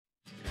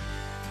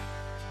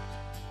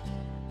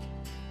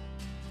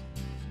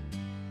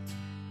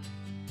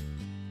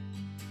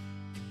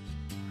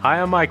Hi,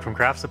 I'm Mike from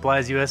Craft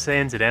Supplies USA,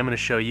 and today I'm going to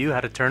show you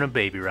how to turn a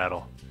baby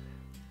rattle.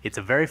 It's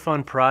a very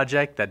fun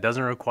project that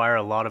doesn't require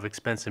a lot of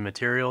expensive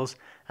materials,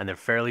 and they're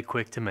fairly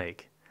quick to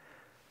make.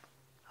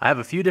 I have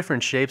a few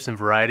different shapes and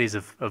varieties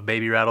of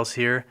baby rattles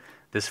here.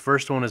 This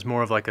first one is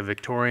more of like a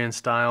Victorian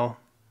style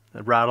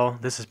rattle.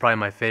 This is probably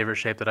my favorite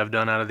shape that I've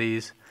done out of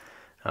these.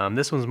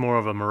 This one's more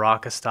of a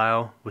maraca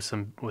style with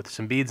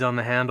some beads on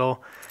the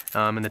handle,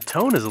 and the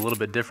tone is a little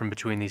bit different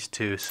between these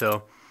two.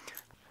 So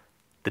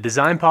the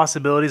design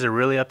possibilities are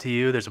really up to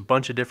you. There's a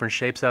bunch of different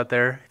shapes out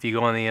there. If you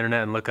go on the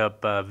internet and look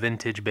up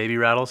vintage baby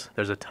rattles,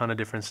 there's a ton of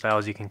different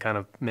styles you can kind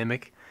of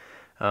mimic.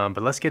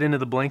 But let's get into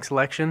the blank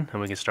selection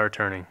and we can start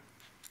turning.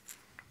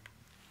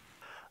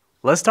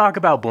 Let's talk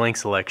about blank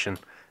selection.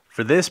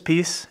 For this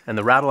piece and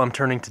the rattle I'm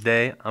turning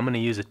today, I'm going to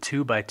use a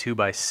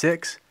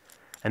 2x2x6,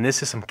 and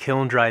this is some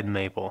kiln dried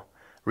maple.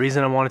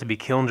 Reason I want it to be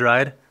kiln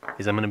dried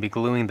is I'm going to be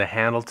gluing the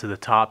handle to the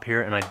top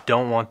here, and I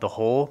don't want the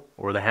hole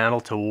or the handle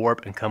to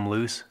warp and come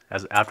loose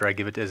after I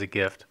give it as a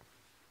gift.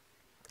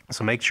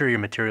 So make sure your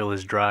material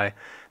is dry.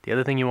 The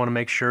other thing you want to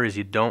make sure is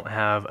you don't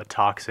have a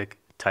toxic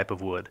type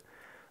of wood.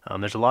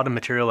 There's a lot of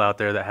material out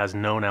there that has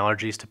known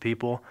allergies to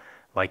people,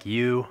 like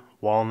yew,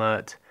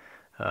 walnut,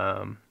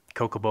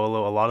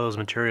 cocobolo. A lot of those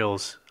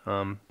materials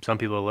some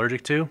people are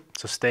allergic to,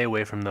 so stay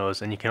away from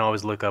those, and you can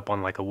always look up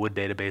on like a wood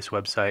database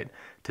website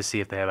to see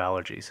if they have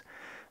allergies.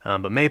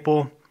 But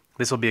maple,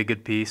 this will be a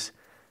good piece.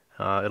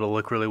 It'll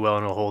look really well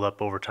and it'll hold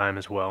up over time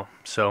as well.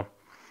 So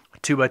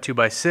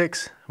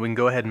 2x2x6, we can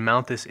go ahead and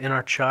mount this in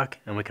our chuck,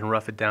 and we can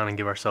rough it down and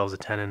give ourselves a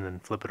tenon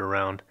and flip it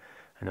around,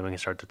 and then we can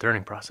start the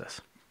turning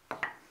process.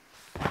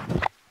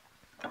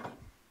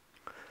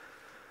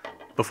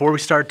 Before we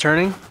start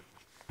turning,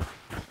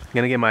 I'm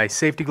going to get my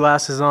safety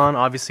glasses on.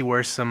 Obviously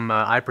wear some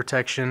eye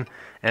protection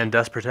and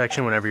dust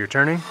protection whenever you're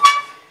turning.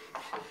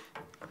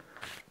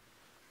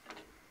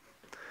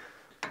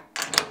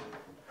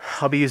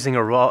 I'll be using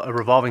a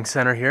revolving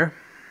center here.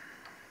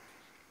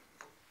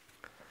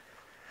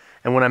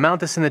 And when I mount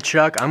this in the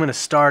chuck, I'm going to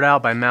start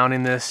out by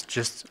mounting this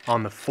just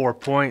on the 4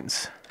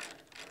 points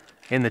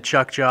in the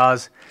chuck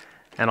jaws,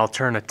 and I'll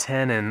turn a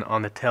tenon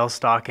on the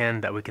tailstock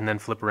end that we can then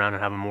flip around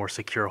and have a more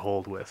secure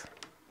hold with.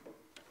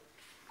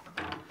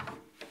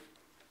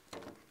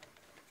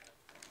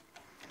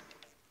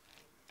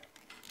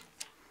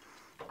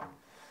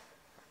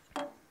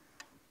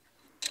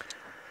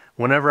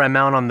 Whenever I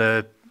mount on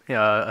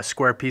a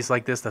square piece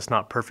like this that's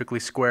not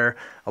perfectly square,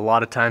 a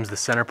lot of times the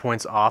center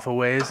point's off a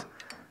ways.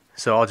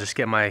 So I'll just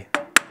get my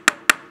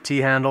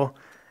T-handle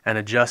and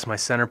adjust my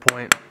center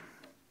point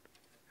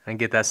and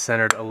get that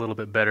centered a little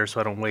bit better so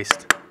I don't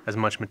waste as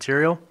much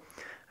material.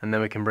 And then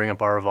we can bring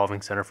up our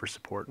revolving center for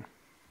support.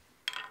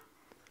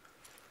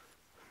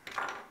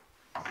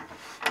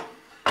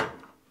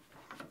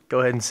 Go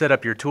ahead and set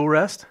up your tool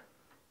rest.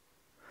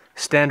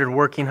 Standard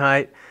working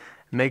height.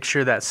 Make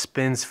sure that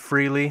spins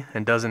freely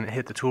and doesn't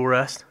hit the tool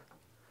rest.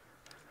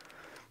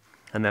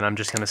 And then I'm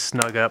just going to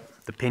snug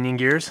up the pinion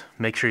gears.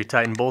 Make sure you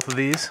tighten both of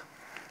these.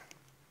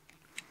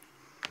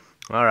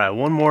 Alright,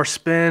 one more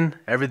spin.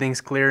 Everything's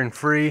clear and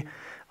free.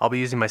 I'll be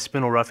using my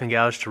spindle roughing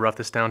gouge to rough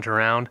this down to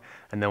round,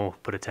 and then we'll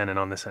put a tenon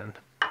on this end.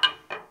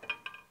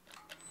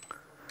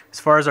 As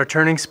far as our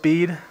turning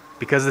speed,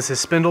 because this is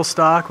spindle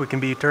stock, we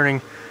can be turning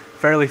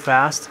fairly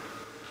fast.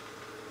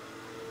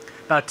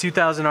 About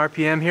 2,000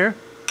 RPM here.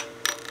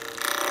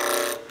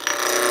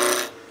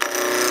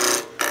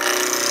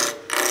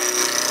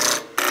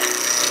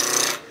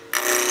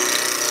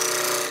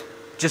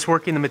 Just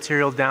working the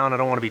material down. I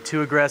don't want to be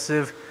too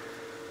aggressive.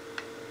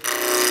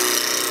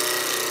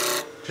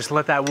 Just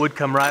let that wood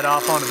come right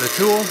off onto the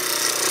tool.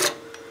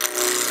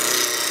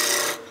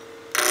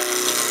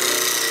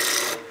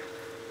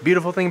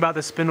 Beautiful thing about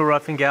the spindle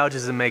roughing gouge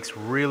is it makes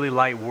really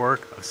light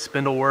work of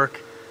spindle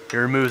work. It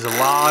removes a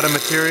lot of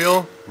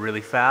material really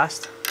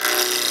fast,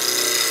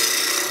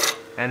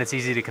 and it's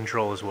easy to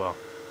control as well.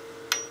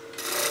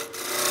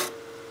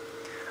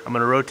 I'm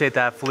going to rotate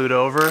that flute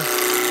over.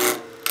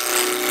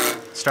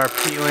 Start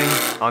peeling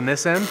on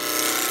this end.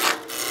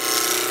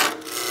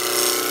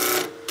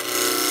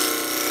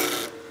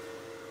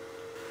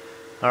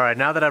 Alright,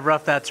 now that I've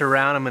roughed that to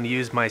round, I'm going to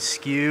use my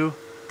skew,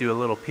 do a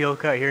little peel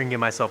cut here and give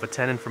myself a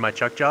tenon for my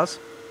chuck jaws. So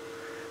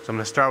I'm going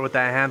to start with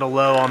that handle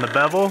low on the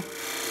bevel,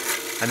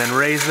 and then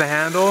raise the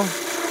handle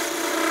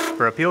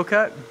for a peel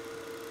cut.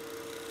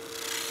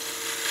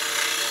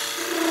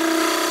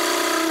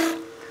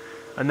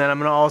 And then I'm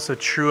going to also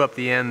true up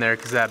the end there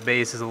because that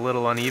base is a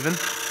little uneven.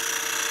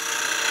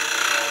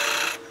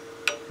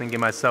 Then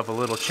give myself a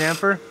little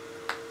chamfer.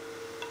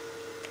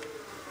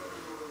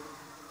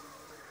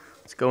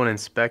 Let's go and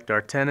inspect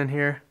our tenon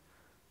here.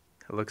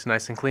 It looks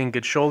nice and clean,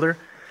 good shoulder.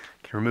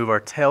 Can remove our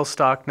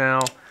tailstock now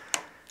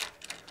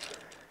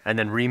and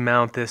then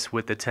remount this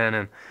with the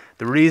tenon.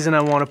 The reason I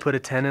want to put a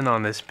tenon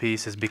on this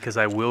piece is because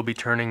I will be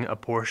turning a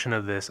portion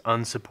of this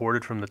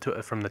unsupported from the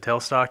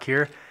tailstock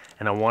here,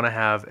 and I want to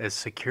have as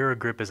secure a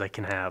grip as I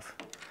can have.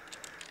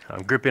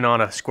 Gripping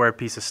on a square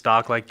piece of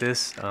stock like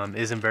this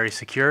isn't very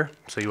secure,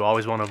 so you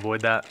always want to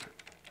avoid that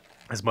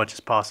as much as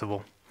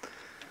possible.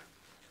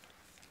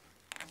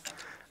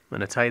 I'm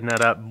going to tighten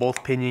that up,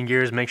 both pinion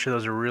gears, make sure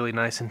those are really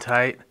nice and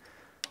tight.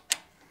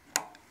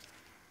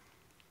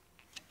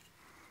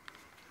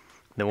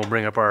 Then we'll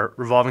bring up our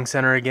revolving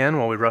center again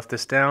while we rough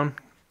this down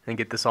and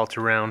get this all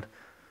to round.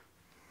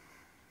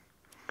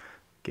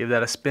 Give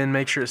that a spin,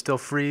 make sure it still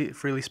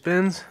freely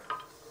spins.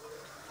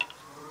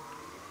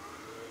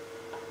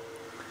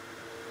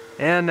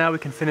 And now we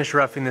can finish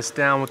roughing this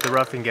down with the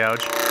roughing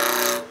gouge.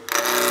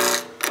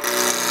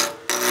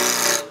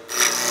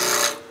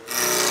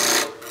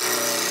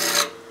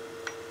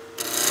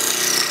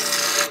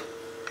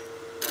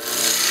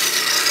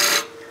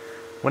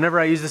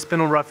 Whenever I use the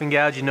spindle roughing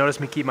gouge, you notice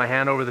me keep my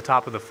hand over the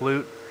top of the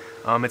flute.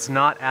 It's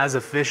not as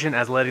efficient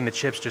as letting the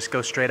chips just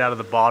go straight out of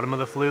the bottom of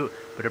the flute,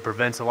 but it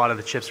prevents a lot of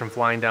the chips from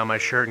flying down my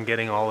shirt and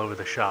getting all over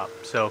the shop.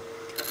 So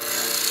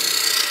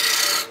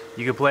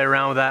you can play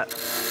around with that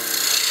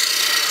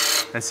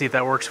and see if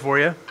that works for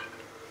you.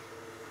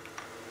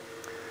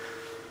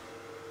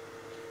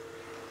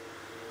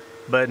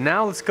 But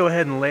now let's go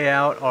ahead and lay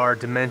out our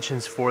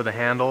dimensions for the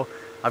handle.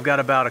 I've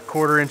got about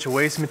 1/4 inch of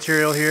waste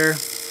material here.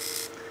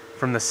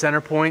 From the center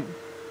point,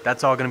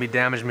 that's all going to be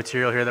damaged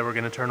material here that we're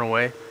going to turn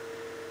away.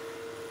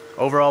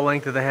 Overall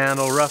length of the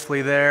handle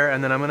roughly there,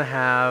 and then I'm going to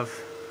have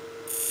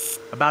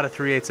about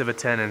 3/8 of a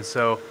tenon.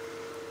 So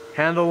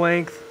handle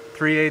length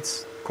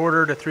 3/8,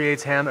 1/4 to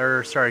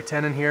 3/8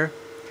 tenon here,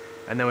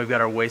 and then we've got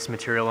our waste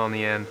material on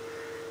the end.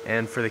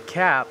 And for the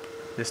cap,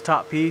 this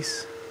top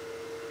piece,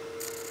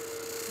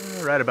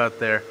 right about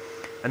there,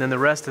 and then the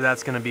rest of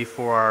that's going to be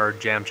for our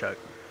jam chuck.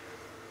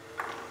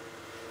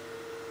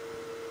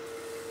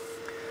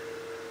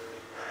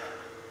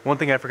 One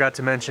thing I forgot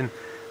to mention,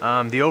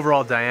 the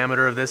overall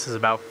diameter of this is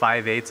about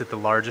 5/8 at the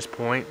largest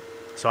point.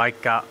 So I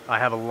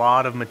have a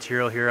lot of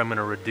material here I'm going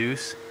to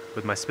reduce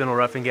with my spindle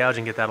roughing gouge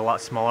and get that a lot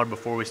smaller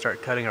before we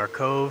start cutting our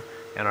cove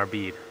and our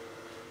bead.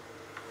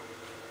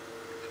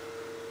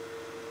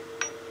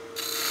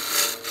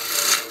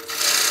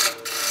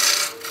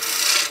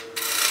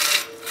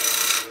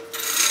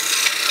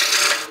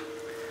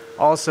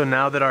 Also,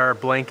 now that our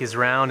blank is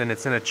round and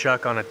it's in a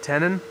chuck on a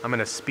tenon, I'm going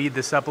to speed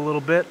this up a little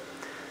bit.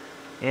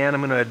 And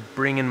I'm going to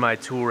bring in my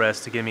tool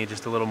rest to give me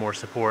just a little more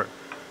support.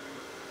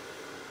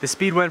 The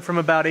speed went from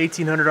about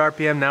 1800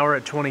 RPM, now we're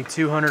at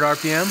 2200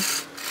 RPM.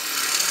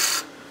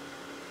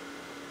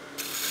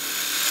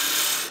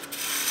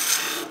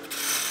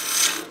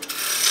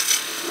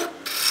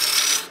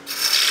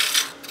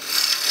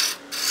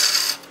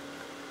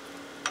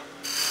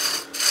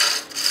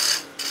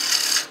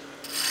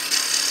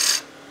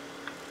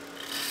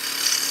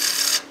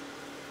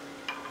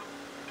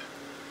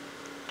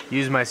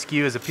 Use my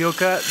skew as a peel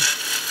cut.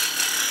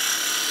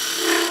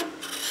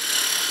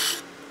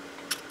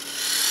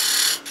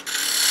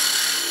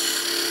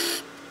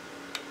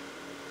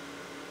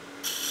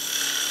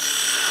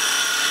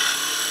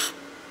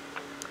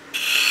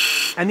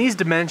 And these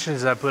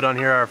dimensions I put on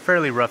here are a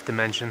fairly rough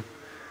dimension.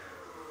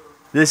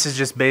 This is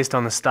just based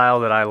on the style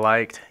that I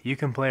liked. You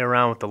can play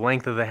around with the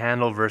length of the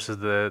handle versus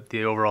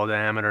the overall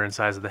diameter and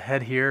size of the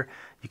head here.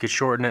 You could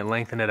shorten it,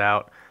 lengthen it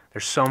out.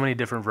 There's so many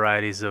different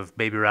varieties of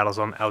baby rattles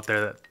out there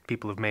that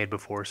people have made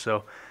before.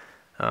 So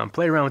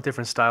play around with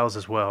different styles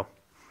as well.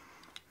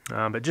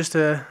 But just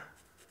to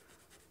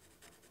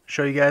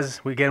show you guys,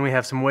 again, we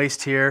have some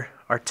waste here.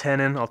 Our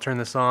tenon, I'll turn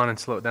this on and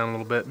slow it down a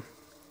little bit.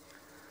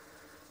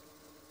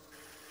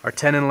 Our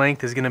tenon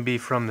length is going to be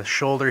from the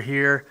shoulder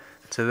here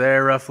to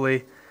there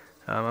roughly.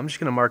 I'm just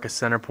going to mark a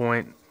center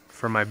point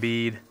for my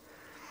bead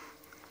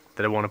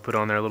that I want to put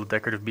on there, a little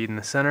decorative bead in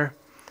the center.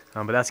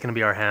 But that's going to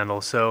be our handle.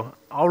 So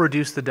I'll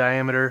reduce the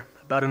diameter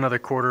about another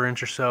 1/4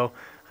 inch or so,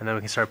 and then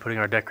we can start putting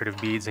our decorative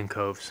beads and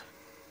coves.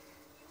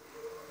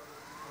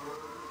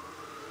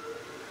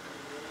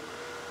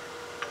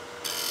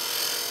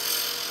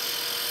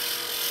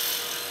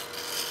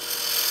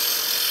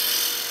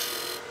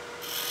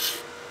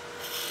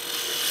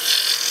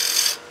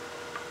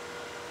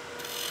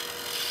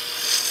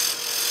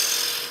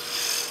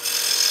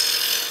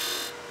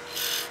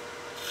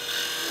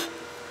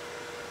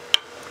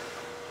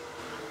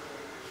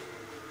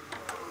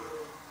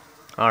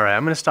 Alright,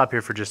 I'm going to stop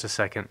here for just a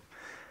second.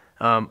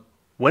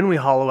 When we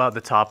hollow out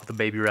the top of the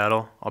baby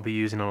rattle, I'll be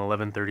using an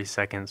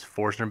 11/32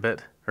 Forstner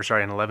bit, or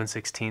sorry, an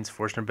 11/16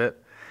 Forstner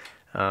bit.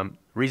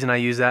 Reason I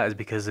use that is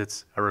because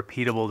it's a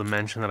repeatable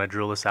dimension that I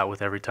drill this out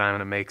with every time,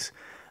 and it makes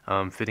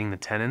fitting the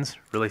tenons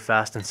really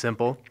fast and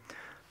simple.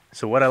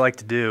 So what I like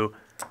to do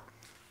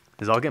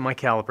is I'll get my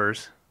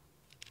calipers,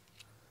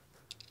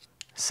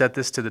 set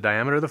this to the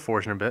diameter of the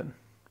Forstner bit,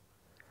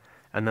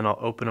 and then I'll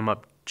open them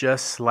up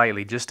just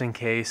slightly, just in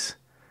case.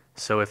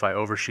 So if I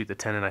overshoot the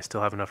tenon, I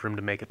still have enough room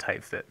to make a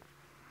tight fit.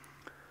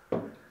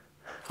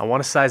 I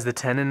want to size the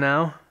tenon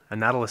now, and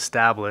that'll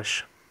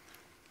establish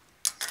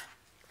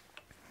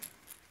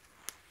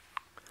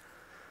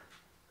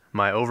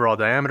my overall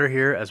diameter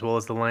here as well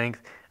as the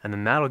length, and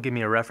then that'll give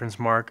me a reference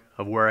mark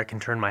of where I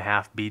can turn my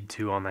half bead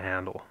to on the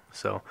handle.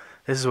 So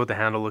this is what the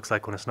handle looks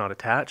like when it's not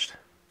attached.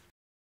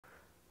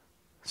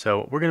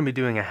 So we're going to be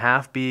doing a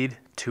half bead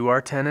to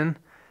our tenon,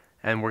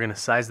 and we're going to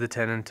size the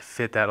tenon to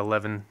fit that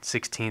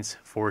 11/16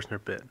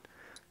 Forstner bit,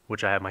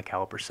 which I have my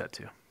caliper set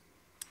to.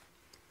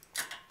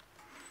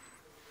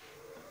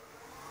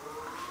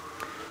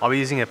 I'll be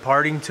using a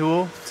parting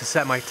tool to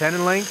set my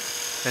tenon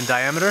length and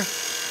diameter.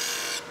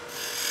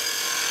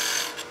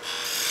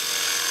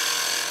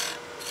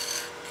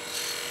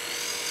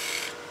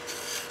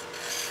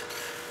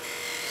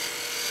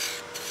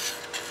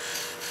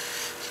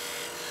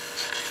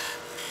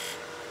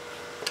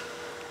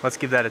 Let's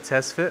give that a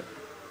test fit.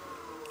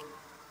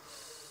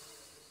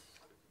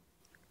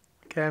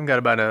 Okay, I've got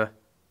about a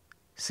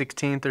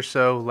 1/16 or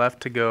so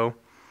left to go.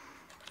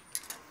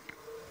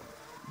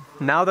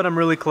 Now that I'm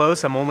really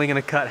close, I'm only going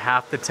to cut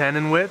half the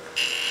tenon width.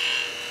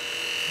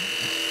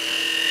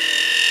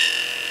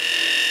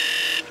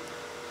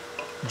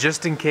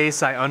 Just in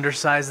case I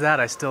undersize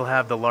that, I still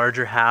have the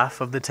larger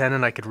half of the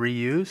tenon I could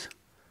reuse.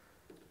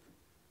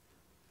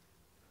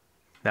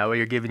 That way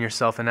you're giving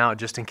yourself an out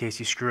just in case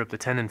you screw up the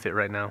tenon fit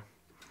right now.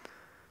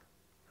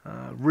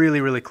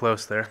 Really, really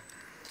close there.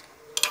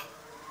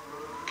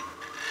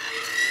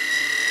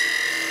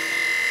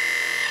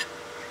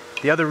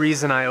 The other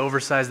reason I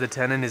oversize the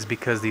tenon is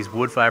because these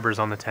wood fibers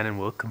on the tenon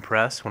will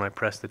compress when I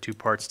press the two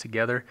parts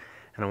together,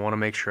 and I want to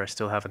make sure I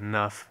still have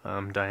enough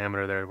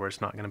diameter there where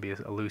it's not going to be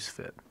a loose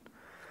fit.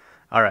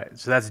 Alright,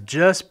 so that's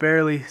just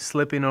barely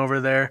slipping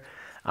over there.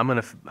 I'm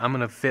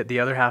gonna fit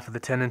the other half of the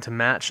tenon to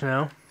match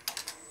now.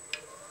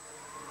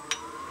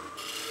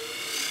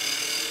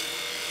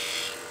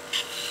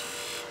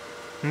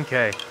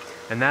 Okay,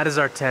 and that is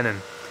our tenon.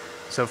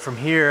 So from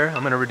here,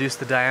 I'm going to reduce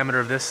the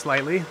diameter of this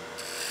slightly.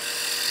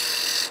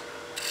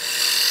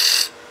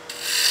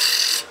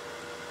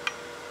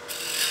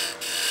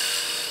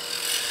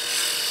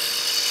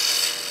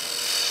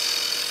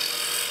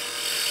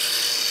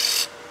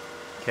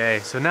 Okay,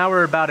 so now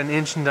we're about 1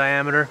 inch in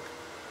diameter.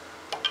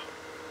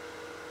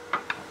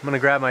 I'm going to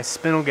grab my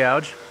spindle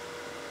gouge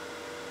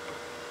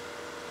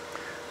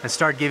and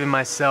start giving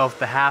myself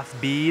the half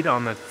bead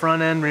on the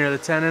front end near the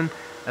tenon,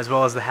 as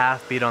well as the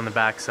half bead on the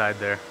back side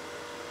there.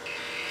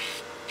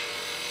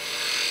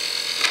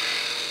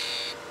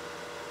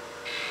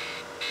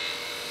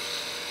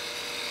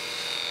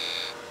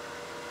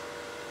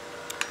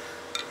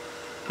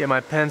 Get my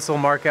pencil,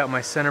 mark out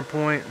my center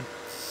point.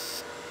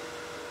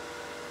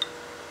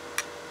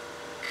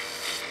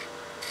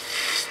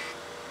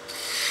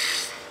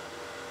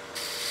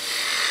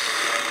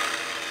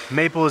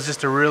 Maple is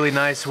just a really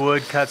nice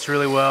wood, cuts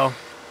really well.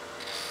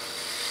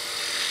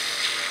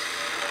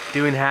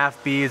 Doing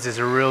half beads is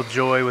a real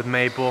joy with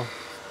maple.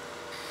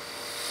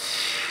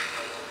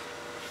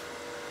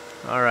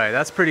 Alright,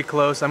 that's pretty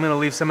close. I'm going to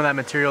leave some of that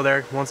material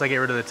there once I get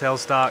rid of the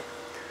tailstock.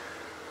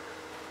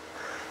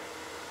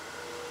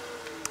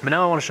 But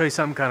now I want to show you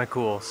something kind of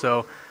cool.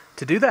 So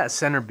to do that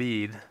center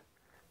bead,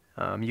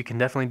 you can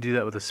definitely do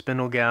that with a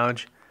spindle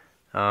gouge.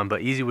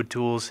 But Easy Wood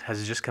Tools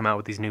has just come out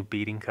with these new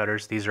beading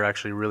cutters. These are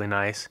actually really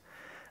nice.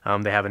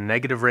 They have a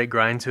negative rate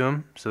grind to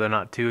them, so they're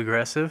not too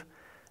aggressive.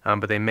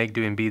 But they make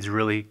doing beads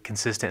really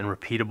consistent and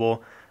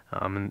repeatable.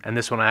 And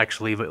this one I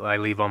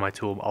leave on my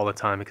tool all the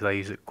time because I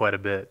use it quite a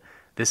bit.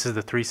 This is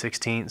the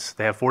 3/16.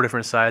 They have 4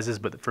 different sizes,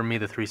 but for me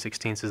the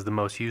 3/16 is the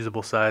most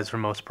usable size for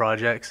most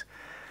projects.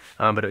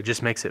 But it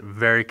just makes it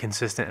very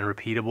consistent and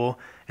repeatable,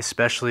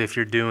 especially if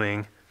you're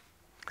doing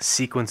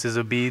sequences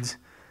of beads.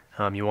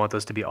 You want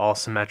those to be all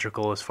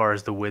symmetrical as far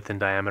as the width and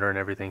diameter and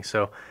everything.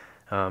 So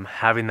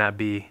having that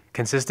be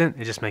consistent,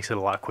 it just makes it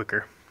a lot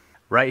quicker.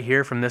 Right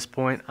here from this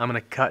point, I'm going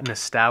to cut and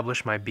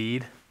establish my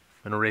bead.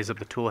 I'm going to raise up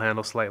the tool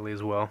handle slightly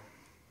as well.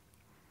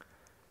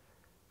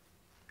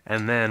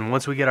 And then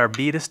once we get our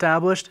bead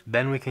established,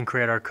 then we can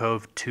create our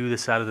cove to the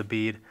side of the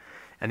bead.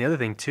 And the other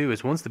thing too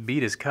is once the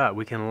bead is cut,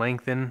 we can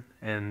lengthen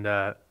and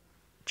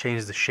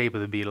change the shape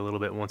of the bead a little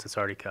bit once it's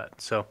already cut.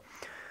 So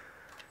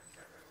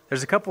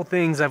there's a couple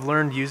things I've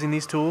learned using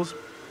these tools.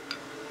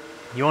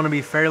 You want to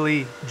be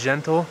fairly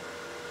gentle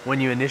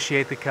when you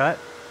initiate the cut.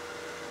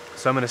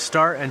 So I'm going to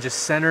start and just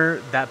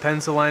center that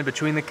pencil line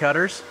between the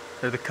cutters.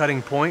 They're the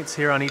cutting points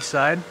here on each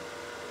side.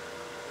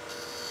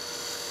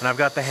 And I've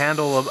got the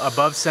handle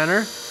above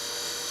center.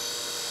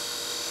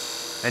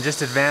 And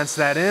just advance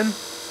that in.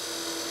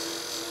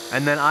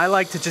 And then I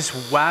like to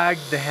just wag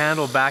the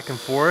handle back and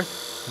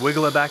forth,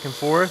 wiggle it back and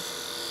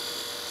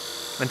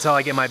forth until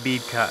I get my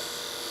bead cut.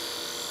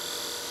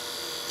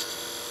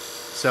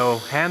 So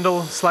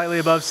handle slightly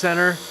above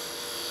center,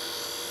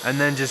 and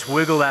then just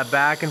wiggle that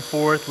back and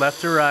forth,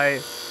 left to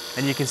right,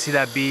 and you can see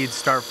that bead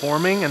start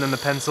forming, and then the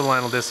pencil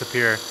line will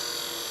disappear.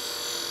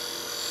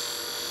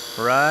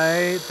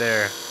 Right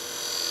there.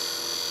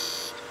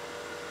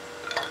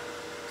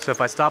 So if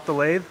I stop the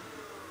lathe,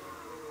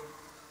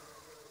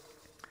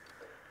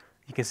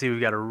 you can see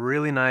we've got a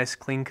really nice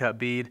clean cut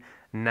bead.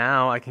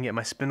 Now I can get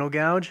my spindle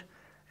gouge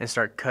and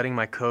start cutting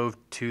my cove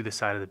to the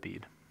side of the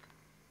bead.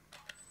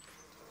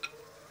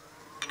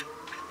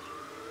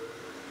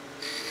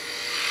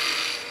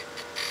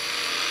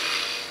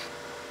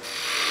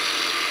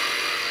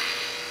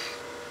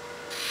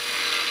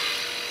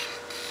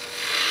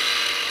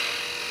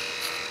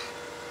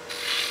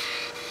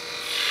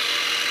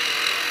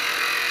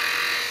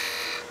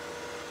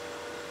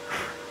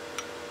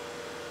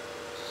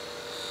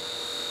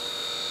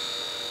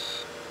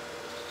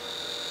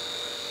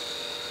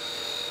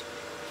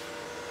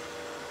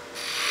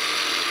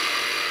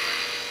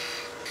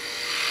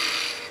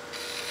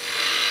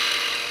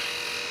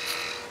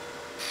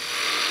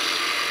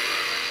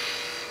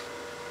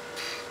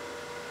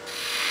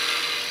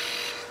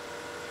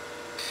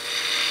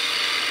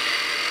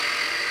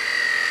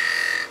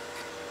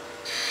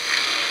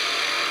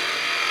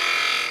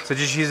 So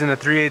just using a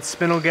 3/8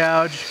 spindle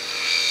gouge,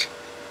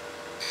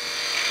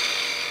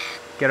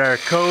 get our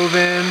cove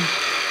in.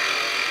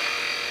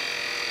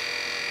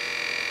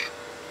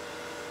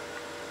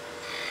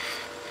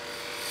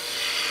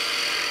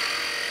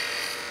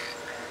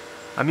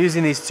 I'm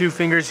using these 2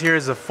 fingers here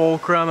as a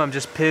fulcrum. I'm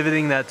just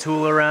pivoting that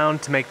tool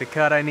around to make the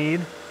cut I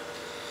need.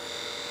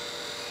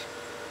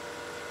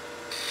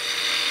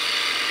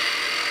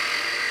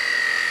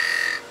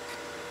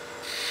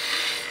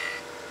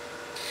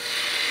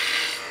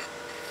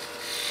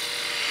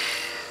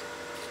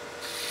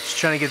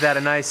 Just trying to get that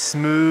a nice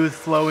smooth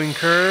flowing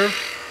curve.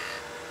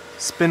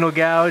 Spindle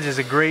gouge is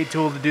a great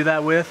tool to do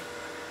that with.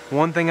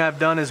 One thing I've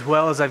done as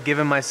well is I've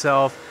given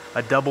myself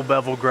a double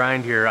bevel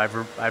grind here.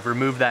 I've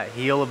removed that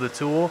heel of the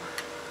tool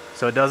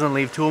so it doesn't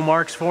leave tool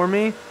marks for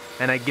me,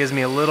 and it gives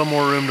me a little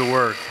more room to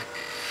work.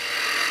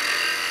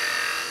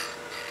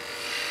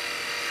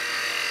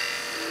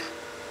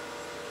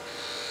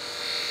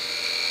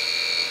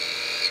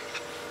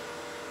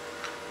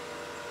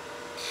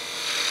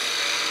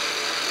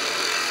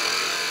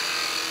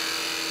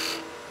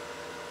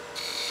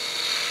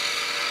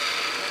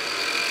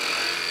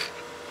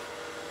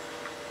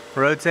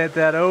 Rotate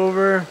that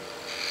over.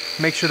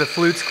 Make sure the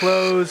flute's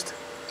closed.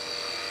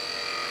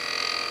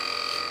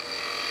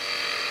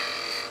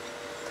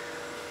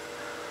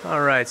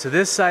 Alright, so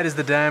this side is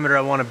the diameter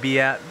I want to be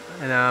at,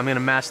 and I'm going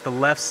to match the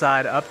left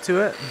side up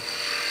to it.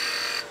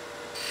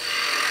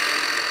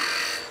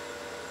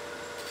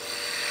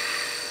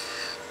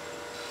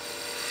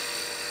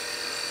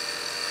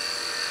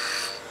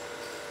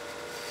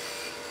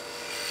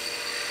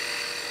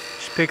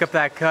 Just pick up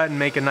that cut and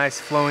make a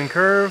nice flowing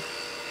curve.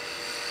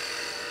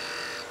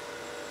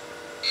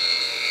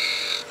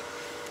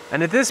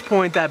 And at this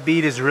point, that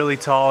bead is really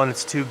tall and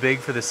it's too big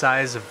for the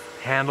size of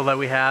handle that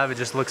we have. It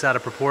just looks out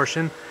of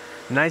proportion.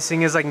 The nice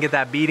thing is I can get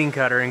that beading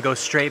cutter and go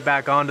straight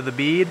back onto the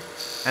bead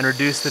and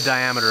reduce the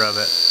diameter of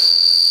it.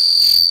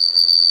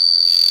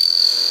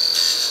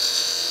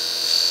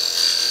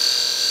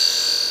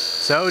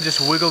 So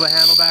just wiggle the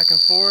handle back and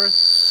forth.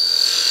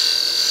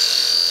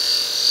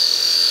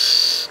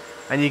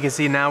 And you can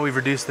see now we've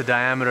reduced the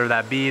diameter of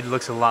that bead. It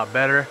looks a lot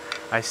better.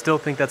 I still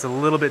think that's a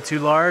little bit too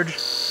large.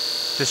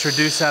 Just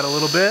reduce that a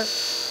little bit.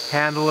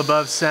 Handle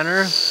above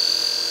center.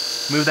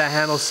 Move that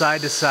handle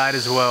side to side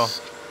as well.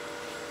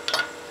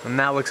 And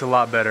that looks a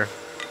lot better.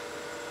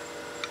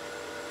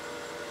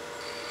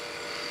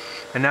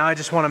 And now I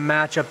just want to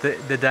match up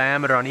the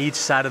diameter on each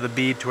side of the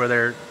bead to where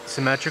they're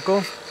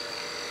symmetrical.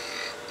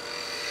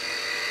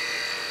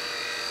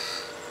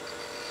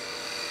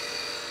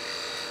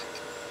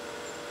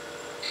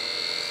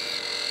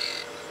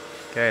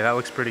 Okay, that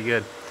looks pretty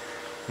good.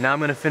 Now I'm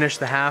going to finish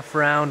the half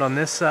round on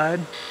this side.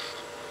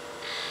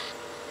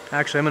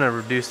 Actually, I'm going to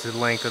reduce the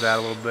length of that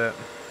a little bit.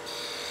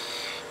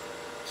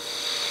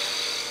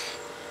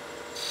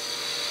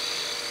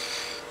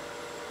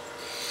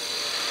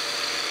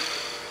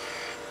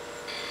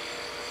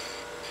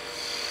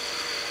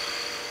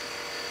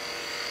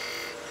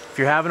 If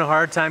you're having a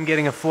hard time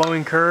getting a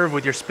flowing curve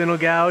with your spindle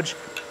gouge,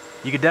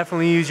 you could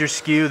definitely use your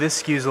skew. This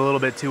skew is a little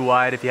bit too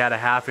wide. If you had a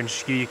 1/2 inch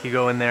skew, you could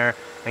go in there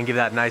and give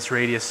that nice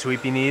radius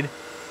sweep you need.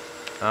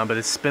 But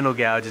this spindle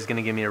gouge is going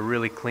to give me a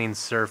really clean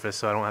surface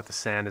so I don't have to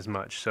sand as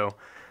much. So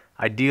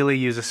ideally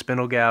use a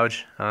spindle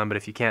gouge, but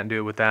if you can't do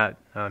it with that,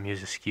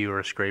 use a skew or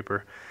a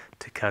scraper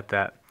to cut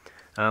that.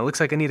 Looks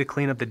like I need to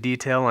clean up the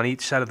detail on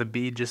each side of the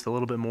bead just a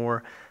little bit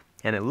more,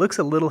 and it looks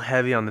a little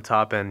heavy on the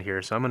top end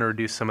here, so I'm going to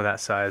reduce some of that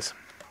size.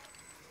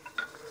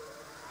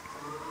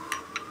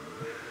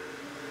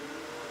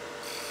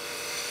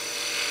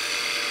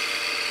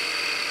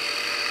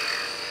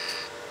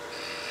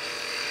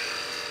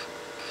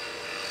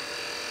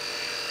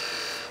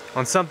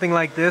 On something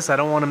like this, I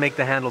don't want to make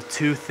the handle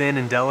too thin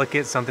and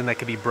delicate, something that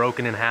could be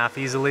broken in half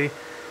easily.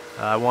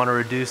 I want to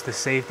reduce the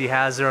safety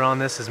hazard on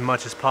this as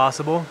much as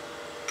possible.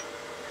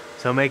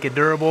 So make it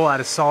durable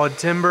out of solid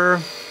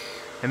timber,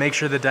 and make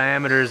sure the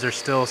diameters are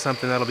still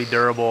something that'll be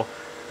durable.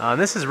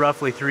 This is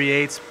roughly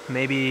 3/8,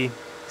 maybe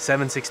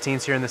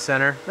 7/16 here in the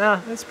center.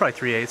 It's probably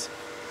 3/8.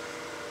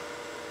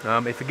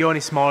 If you go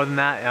any smaller than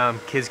that,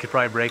 kids could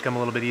probably break them a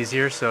little bit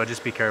easier, so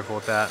just be careful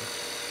with that.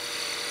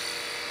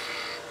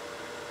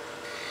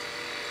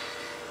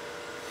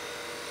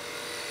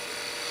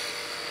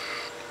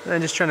 And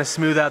then just trying to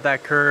smooth out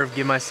that curve,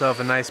 give myself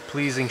a nice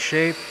pleasing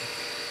shape.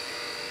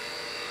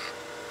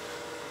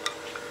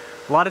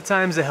 A lot of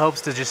times it helps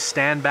to just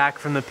stand back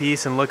from the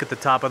piece and look at the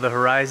top of the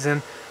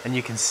horizon, and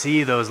you can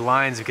see those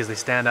lines because they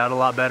stand out a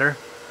lot better.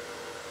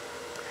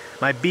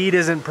 My bead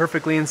isn't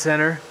perfectly in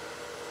center,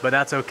 but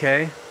that's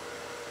okay.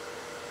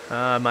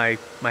 My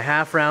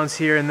half rounds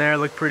here and there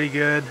look pretty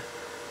good.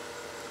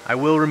 I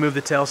will remove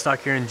the tailstock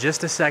here in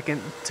just a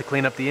second to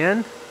clean up the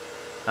end.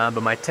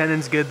 But my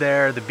tenon's good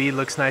there. The bead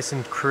looks nice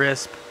and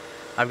crisp.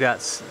 I've got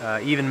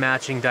even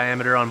matching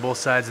diameter on both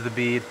sides of the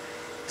bead.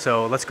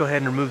 So let's go ahead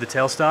and remove the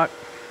tailstock.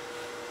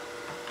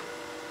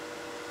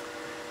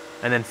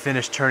 And then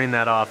finish turning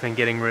that off and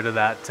getting rid of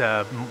that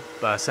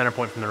center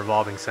point from the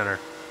revolving center.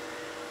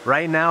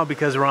 Right now,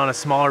 because we're on a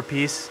smaller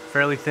piece,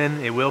 fairly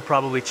thin, it will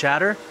probably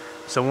chatter.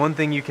 So one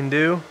thing you can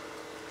do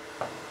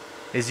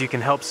is you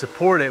can help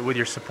support it with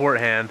your support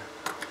hand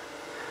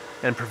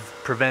and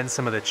prevent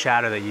some of the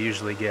chatter that you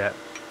usually get.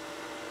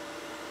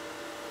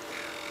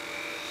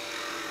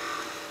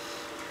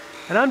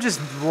 And I'm just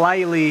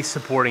lightly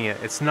supporting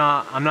it.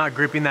 I'm not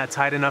gripping that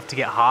tight enough to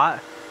get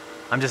hot.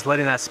 I'm just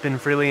letting that spin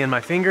freely in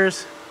my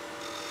fingers,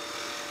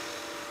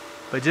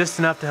 but just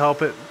enough to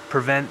help it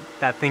prevent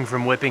that thing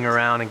from whipping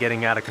around and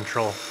getting out of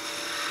control.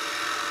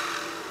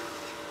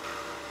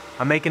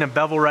 I'm making a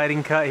bevel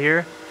riding cut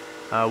here.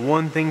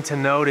 One thing to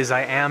note is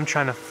I am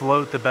trying to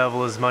float the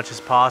bevel as much as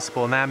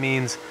possible, and that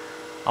means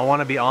I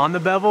want to be on the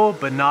bevel,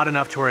 but not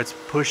enough to where it's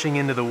pushing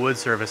into the wood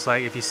surface.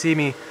 Like if you see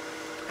me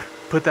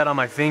put that on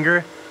my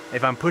finger,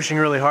 if I'm pushing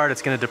really hard,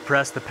 it's going to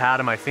depress the pad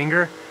of my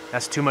finger.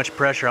 That's too much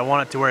pressure. I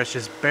want it to where it's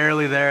just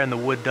barely there and the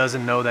wood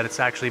doesn't know that it's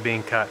actually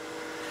being cut.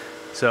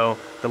 So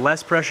the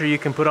less pressure you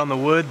can put on the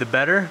wood, the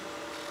better.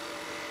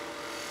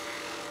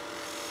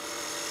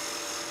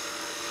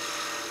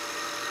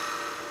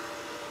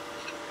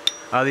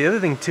 The other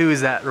thing too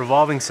is that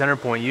revolving center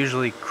point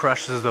usually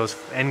crushes those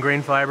end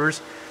grain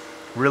fibers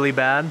really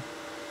bad.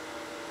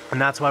 And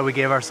that's why we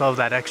gave ourselves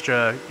that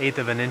extra 1/8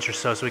 of an inch or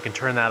so we can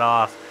turn that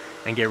off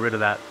and get rid of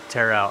that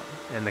tear out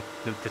and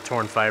the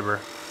torn fiber.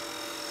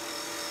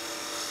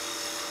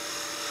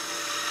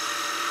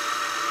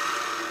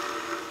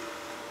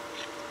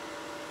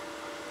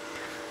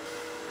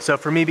 So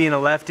for me being a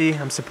lefty,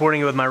 I'm supporting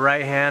it with my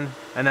right hand,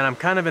 and then I'm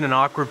kind of in an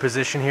awkward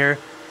position here.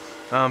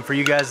 For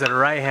you guys that are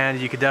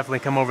right-handed, you could definitely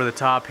come over the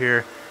top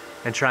here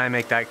and try and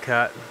make that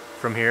cut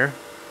from here.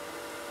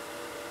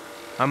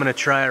 I'm gonna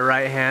try it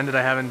right-handed.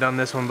 I haven't done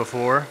this one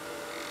before.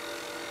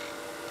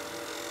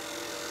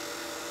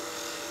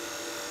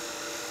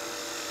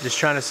 Just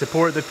trying to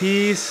support the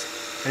piece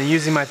and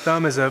using my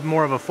thumb as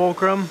more of a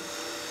fulcrum.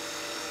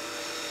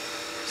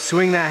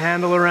 Swing that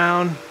handle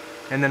around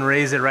and then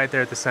raise it right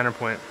there at the center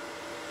point.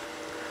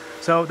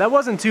 So that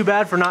wasn't too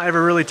bad for not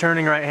ever really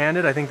turning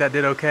right-handed. I think that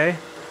did okay.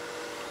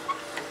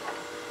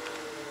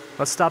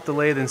 Let's stop the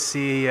lathe and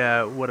see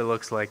what it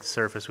looks like, the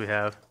surface we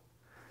have.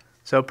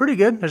 So pretty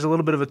good. There's a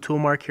little bit of a tool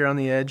mark here on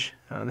the edge.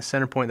 The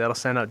center point, that'll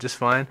stand out just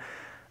fine.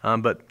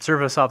 But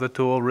surface off the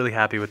tool, really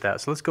happy with that.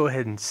 So let's go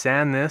ahead and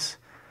sand this.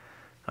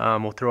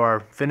 We'll throw our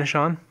finish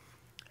on,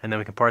 and then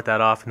we can part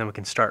that off, and then we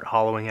can start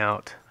hollowing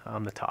out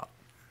the top.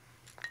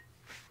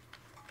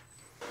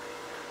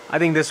 I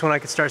think this one I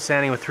could start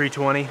sanding with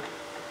 320.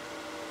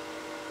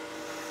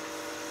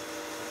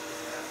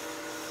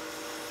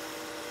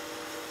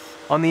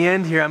 On the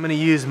end here, I'm going to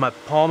use my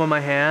palm of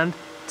my hand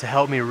to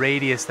help me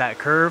radius that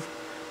curve.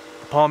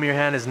 The palm of your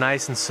hand is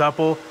nice and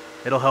supple.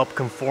 It'll help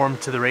conform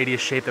to the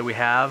radius shape that we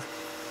have.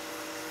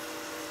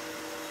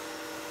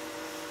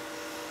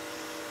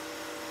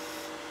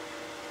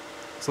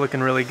 It's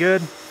looking really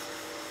good.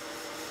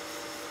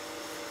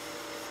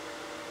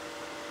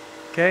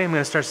 Okay, I'm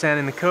going to start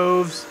sanding the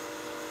coves.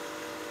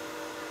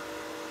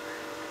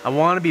 I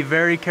want to be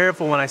very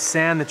careful when I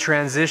sand the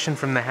transition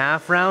from the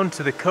half round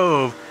to the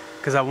cove,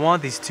 because I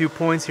want these 2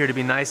 points here to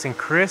be nice and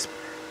crisp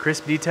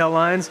detail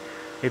lines.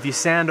 If you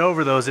sand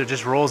over those, it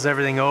just rolls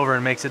everything over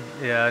and makes it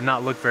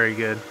not look very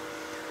good.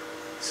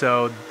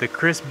 So the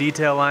crisp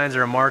detail lines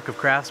are a mark of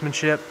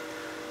craftsmanship,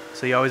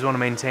 so you always want to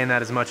maintain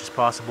that as much as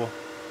possible.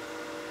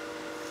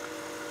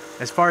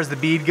 As far as the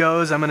bead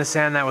goes, I'm going to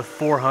sand that with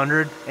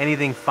 400.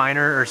 Anything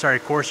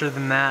coarser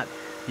than that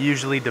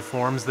usually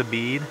deforms the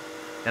bead,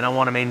 and I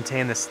want to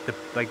maintain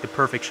the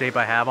perfect shape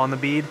I have on the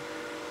bead.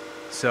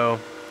 So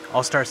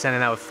I'll start sanding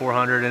that with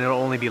 400, and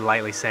it'll only be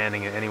lightly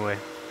sanding it anyway.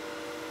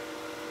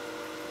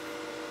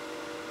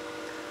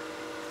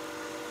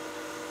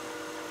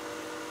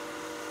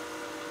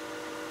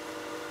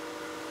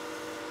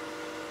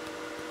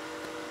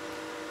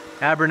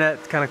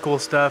 Abernet, kind of cool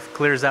stuff,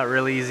 clears out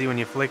really easy when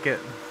you flick it.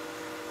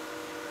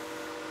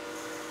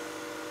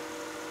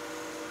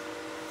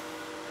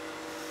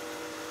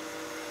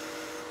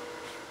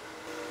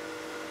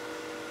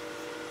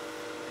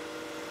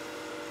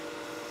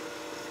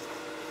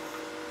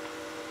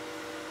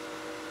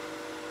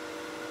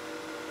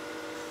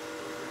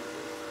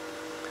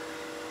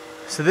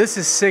 So this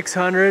is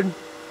 600.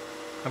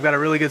 I've got a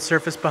really good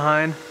surface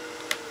behind.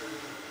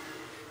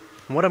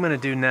 And what I'm going to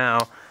do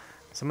now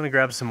is I'm going to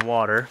grab some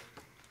water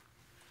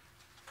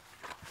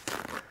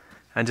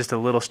and just a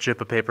little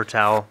strip of paper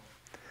towel.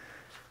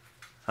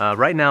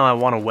 Right now I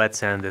want to wet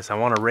sand this. I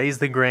want to raise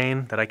the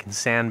grain that I can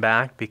sand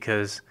back,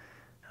 because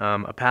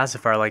a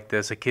pacifier like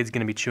this, a kid's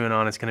going to be chewing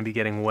on, it's going to be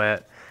getting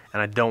wet,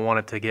 and I don't want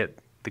it to get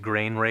the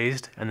grain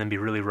raised and then be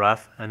really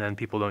rough and then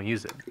people don't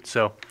use it.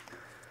 So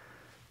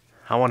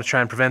I want to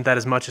try and prevent that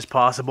as much as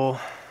possible.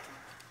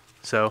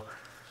 So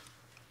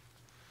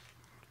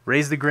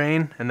raise the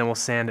grain and then we'll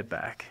sand it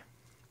back.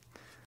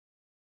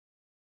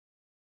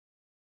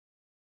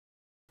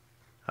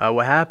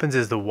 What happens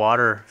is the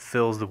water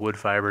fills the wood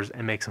fibers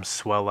and makes them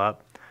swell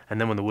up, and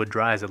then when the wood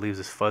dries it leaves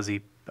this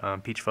fuzzy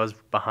peach fuzz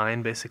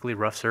behind, basically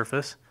rough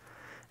surface.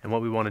 And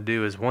what we want to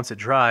do is once it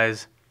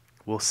dries,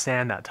 we'll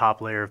sand that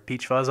top layer of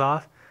peach fuzz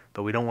off,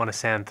 but we don't want to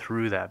sand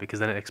through that because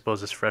then it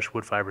exposes fresh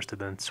wood fibers to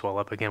then swell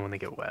up again when they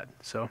get wet.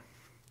 So,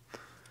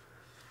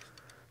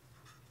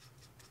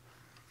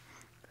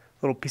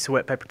 little piece of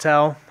wet paper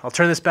towel. I'll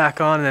turn this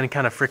back on and then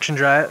kind of friction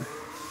dry it.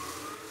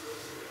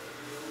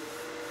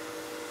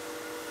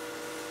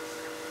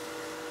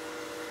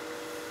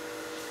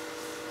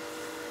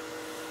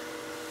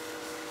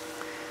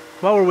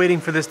 While we're waiting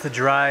for this to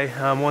dry,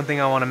 one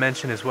thing I want to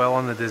mention as well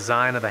on the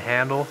design of the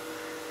handle,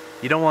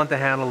 you don't want the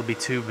handle to be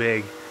too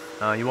big.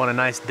 You want a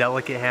nice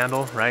delicate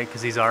handle, right?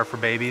 Because these are for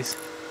babies.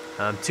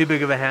 Too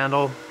big of a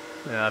handle,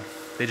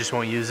 they just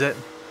won't use it.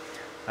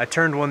 I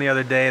turned one the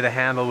other day, the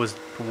handle was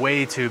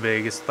way too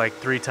big. It's like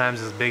 3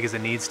 times as big as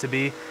it needs to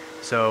be.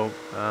 So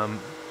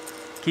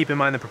keep in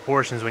mind the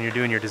proportions when you're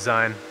doing your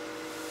design.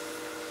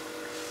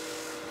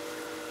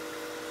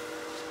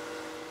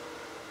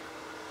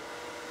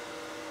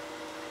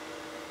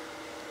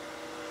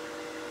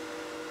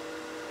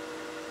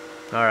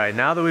 Alright,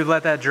 now that we've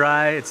let that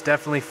dry, it's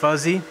definitely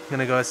fuzzy. I'm going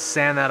to go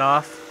sand that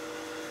off.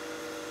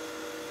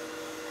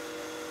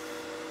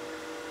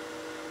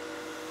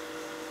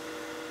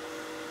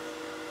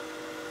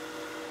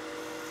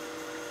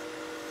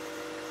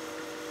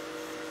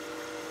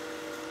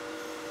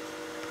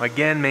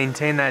 Again,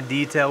 maintain that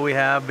detail we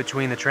have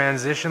between the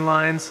transition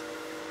lines.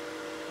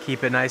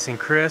 Keep it nice and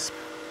crisp.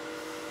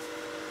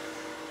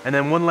 And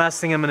then one last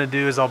thing I'm going to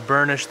do is I'll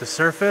burnish the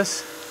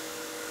surface.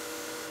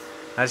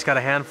 I just got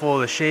a handful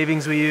of the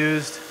shavings we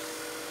used.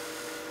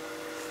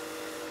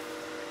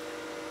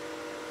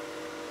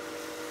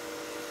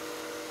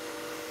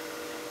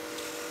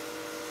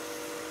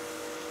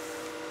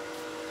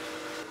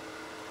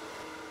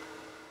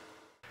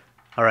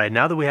 Alright,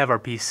 now that we have our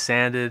piece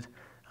sanded,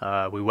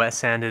 we wet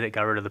sanded it,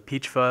 got rid of the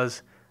peach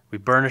fuzz, we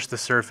burnished the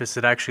surface.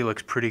 It actually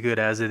looks pretty good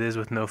as it is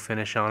with no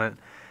finish on it.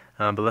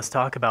 But let's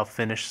talk about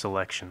finish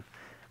selection.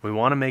 We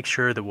want to make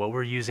sure that what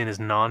we're using is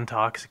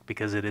non-toxic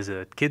because it is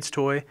a kid's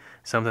toy,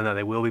 something that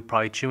they will be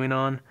probably chewing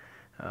on.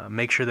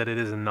 Make sure that it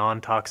is a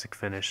non-toxic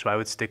finish. So I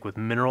would stick with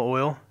mineral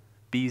oil,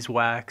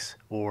 beeswax,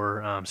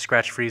 or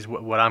scratch freeze,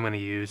 what I'm going to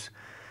use,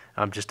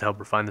 just to help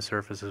refine the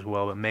surface as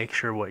well. But make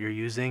sure what you're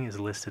using is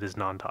listed as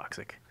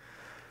non-toxic.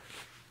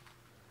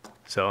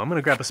 So I'm going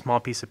to grab a small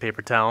piece of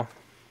paper towel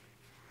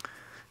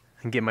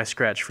and get my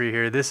scratch free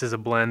here. This is a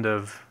blend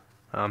of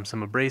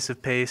some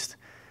abrasive paste,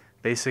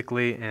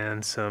 basically,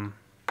 and some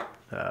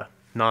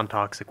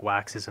non-toxic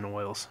waxes and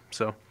oils.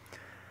 So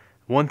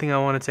one thing I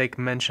want to take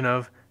mention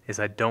of is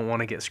I don't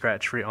want to get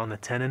scratch free on the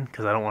tenon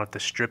because I don't want to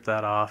strip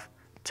that off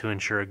to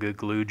ensure a good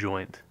glue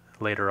joint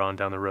later on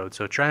down the road.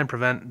 So try and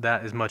prevent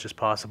that as much as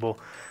possible,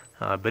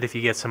 but if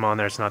you get some on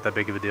there, it's not that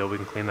big of a deal. We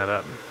can clean that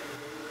up.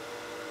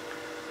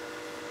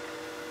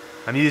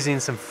 I'm using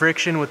some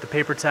friction with the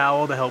paper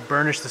towel to help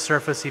burnish the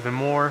surface even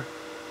more.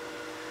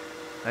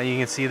 And you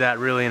can see that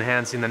really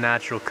enhancing the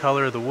natural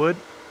color of the wood.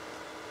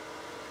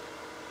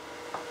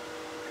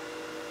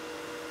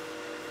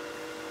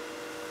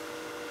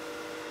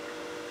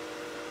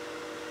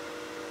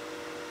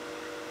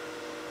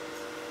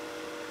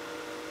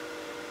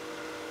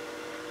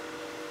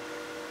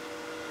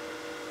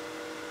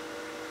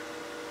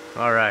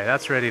 Alright,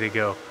 that's ready to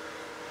go.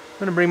 I'm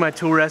going to bring my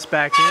tool rest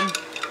back in.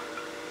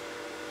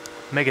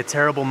 Make a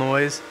terrible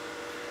noise,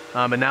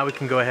 but now we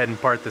can go ahead and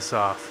part this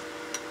off.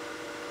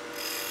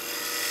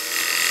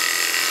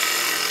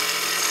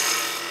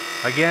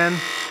 Again,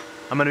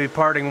 I'm going to be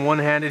parting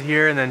one-handed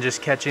here and then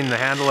just catching the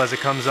handle as it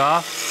comes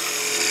off.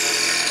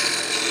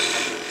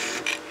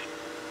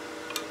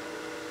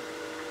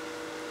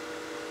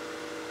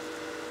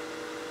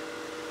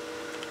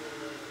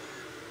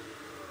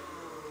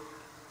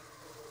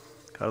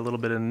 Got a little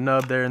bit of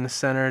nub there in the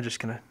center, just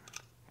going to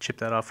chip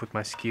that off with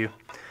my skew.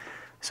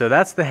 So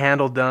that's the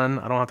handle done.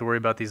 I don't have to worry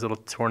about these little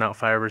torn out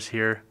fibers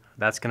here.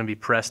 That's going to be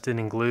pressed in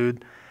and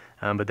glued,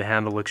 but the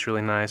handle looks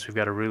really nice. We've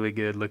got a really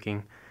good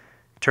looking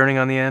turning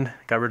on the end.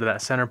 Got rid of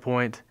that center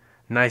point.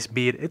 Nice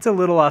bead. It's a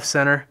little off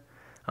center.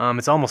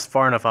 It's almost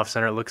far enough off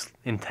center. It looks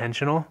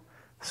intentional.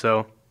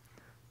 So,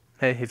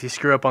 hey, if you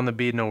screw up on the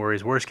bead, no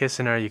worries. Worst case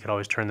scenario, you could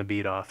always turn the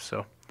bead off.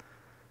 So,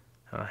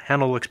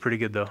 handle looks pretty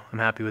good though. I'm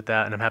happy with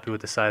that, and I'm happy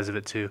with the size of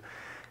it too.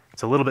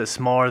 It's a little bit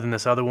smaller than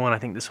this other one. I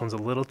think this one's a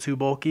little too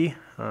bulky,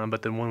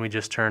 but the one we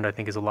just turned I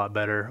think is a lot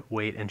better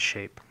weight and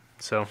shape.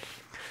 So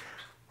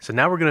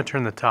now we're going to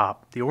turn the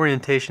top. The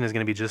orientation is going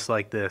to be just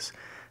like this.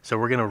 So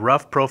we're going to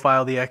rough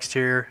profile the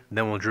exterior,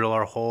 then we'll drill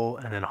our hole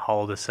and then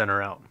hollow the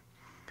center out.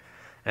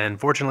 And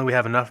fortunately we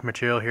have enough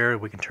material here.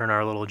 We can turn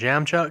our little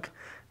jam chuck.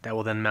 That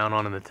will then mount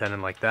onto the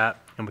tenon like that,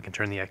 and we can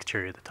turn the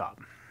exterior at the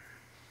top.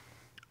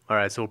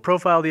 Alright, so we'll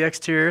profile the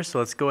exterior, so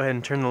let's go ahead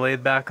and turn the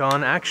lathe back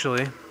on.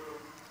 Actually,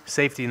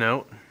 safety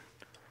note,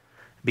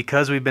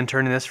 because we've been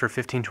turning this for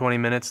 15-20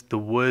 minutes, the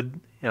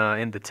wood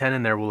in the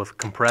tenon there will have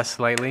compressed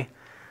slightly.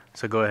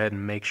 So go ahead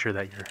and make sure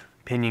that your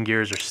pinion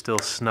gears are still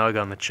snug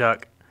on the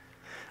chuck,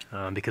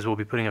 because we'll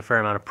be putting a fair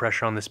amount of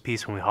pressure on this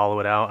piece when we hollow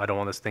it out. I don't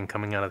want this thing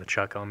coming out of the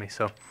chuck on me.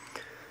 So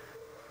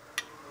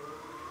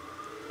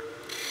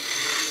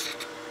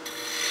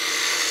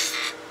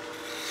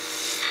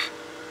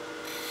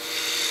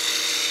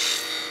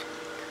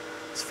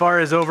far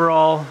as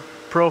overall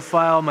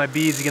profile, my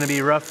bead's going to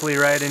be roughly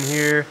right in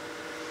here.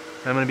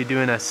 I'm going to be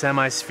doing a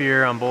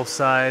semi-sphere on both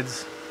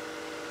sides.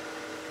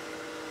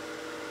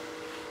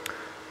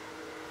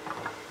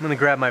 I'm going to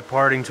grab my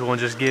parting tool and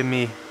just give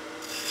me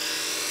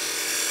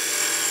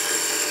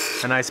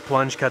a nice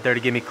plunge cut there to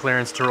give me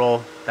clearance to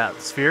roll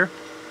that sphere.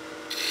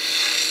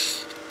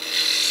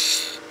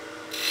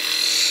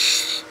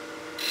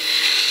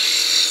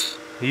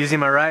 Using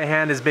my right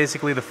hand is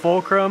basically the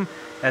fulcrum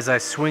as I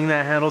swing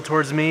that handle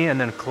towards me, and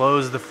then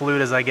close the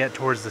flute as I get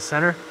towards the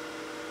center.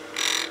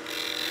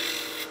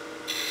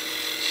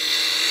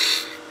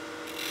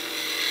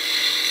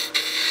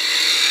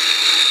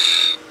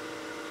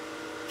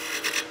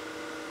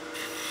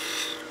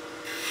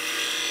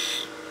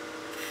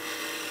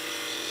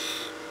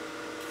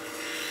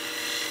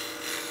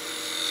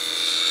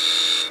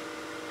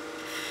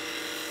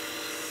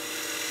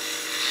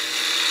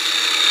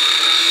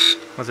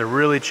 Was a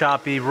really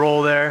choppy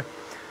roll there.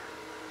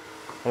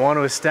 I want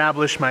to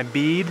establish my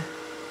bead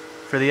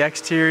for the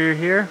exterior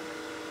here.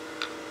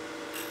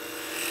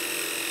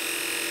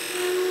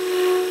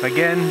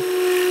 Again,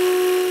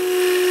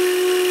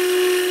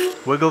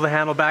 wiggle the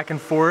handle back and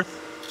forth.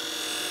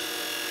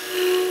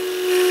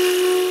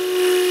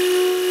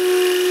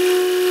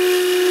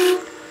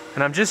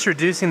 And I'm just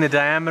reducing the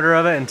diameter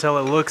of it until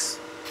it looks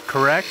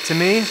correct to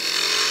me.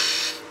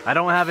 I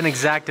don't have an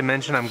exact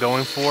dimension I'm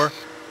going for.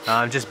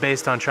 Just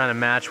based on trying to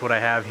match what I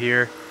have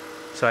here.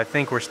 So I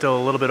think we're still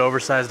a little bit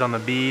oversized on the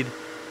bead.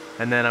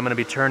 And then I'm going to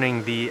be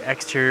turning the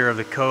exterior of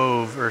the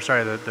cove, or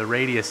sorry, the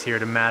radius here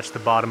to match the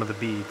bottom of the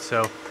bead.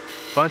 So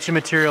a bunch of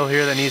material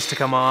here that needs to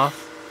come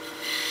off.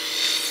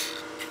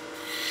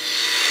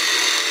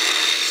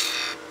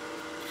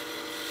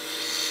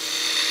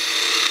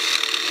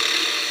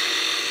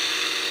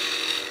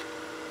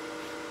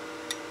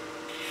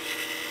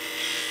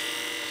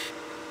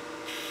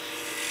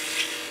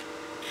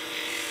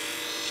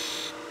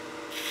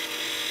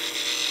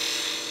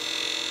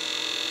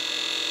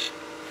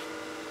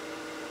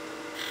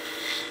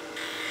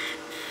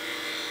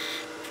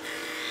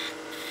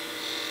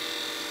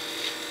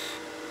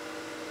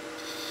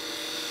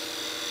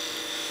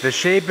 The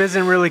shape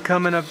isn't really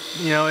coming up,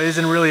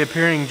 isn't really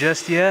appearing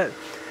just yet.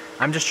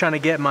 I'm just trying to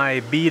get my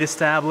bead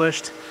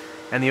established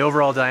and the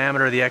overall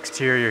diameter of the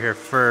exterior here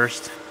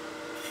first.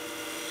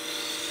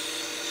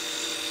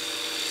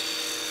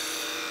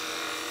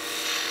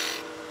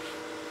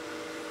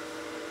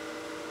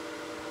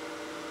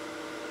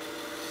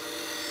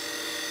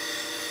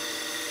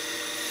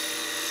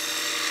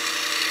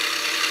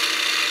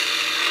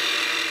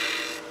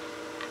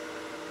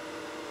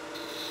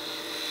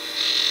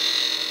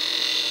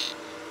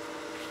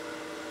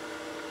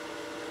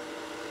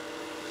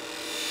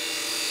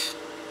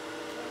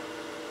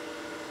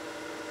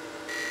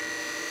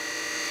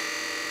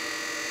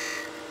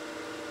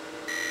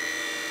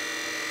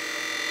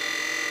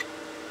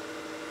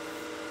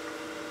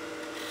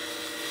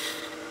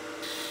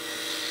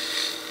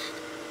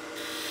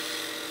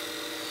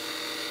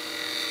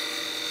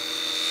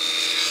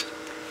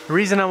 The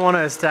reason I want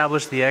to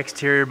establish the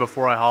exterior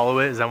before I hollow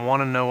it is I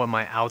want to know what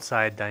my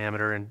outside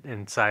diameter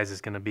and size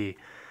is going to be.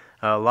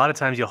 A lot of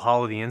times you'll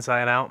hollow the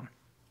inside out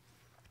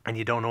and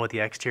you don't know what the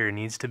exterior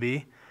needs to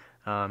be.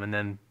 And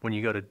then when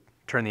you go to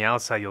turn the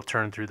outside, you'll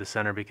turn through the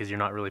center because you're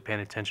not really paying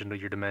attention to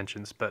your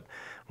dimensions. But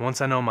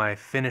once I know my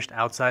finished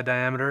outside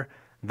diameter,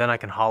 then I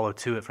can hollow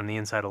to it from the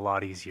inside a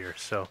lot easier.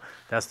 So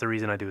that's the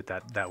reason I do it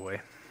that way.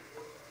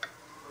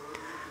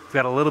 I've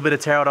got a little bit of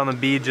tear out on the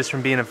bead just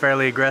from being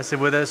fairly aggressive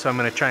with it, so I'm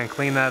going to try and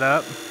clean that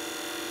up.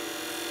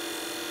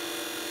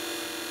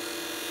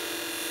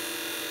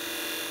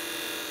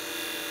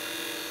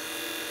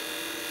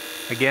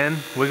 Again,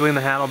 wiggling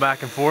the handle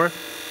back and forth.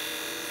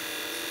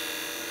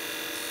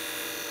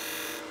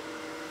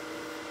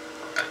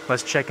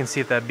 Let's check and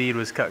see if that bead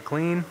was cut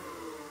clean.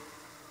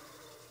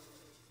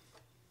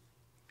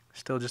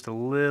 Still just a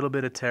little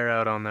bit of tear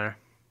out on there.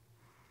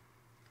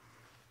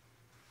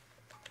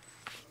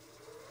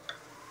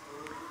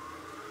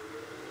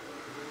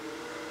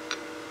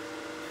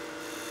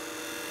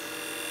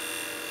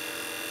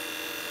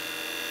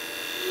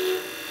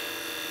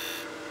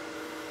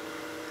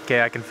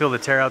 Okay, I can feel the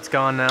tear out's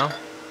gone now.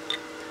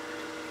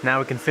 Now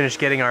we can finish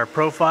getting our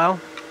profile.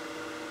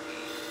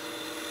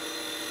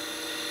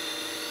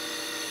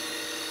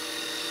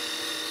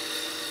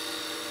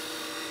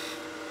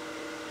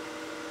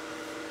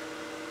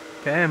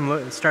 Okay,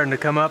 it's starting to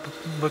come up,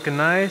 looking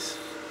nice.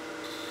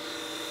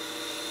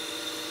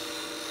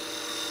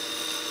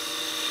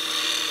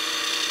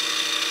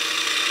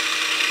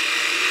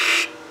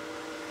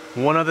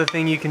 One other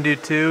thing you can do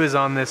too is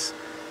on this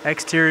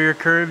exterior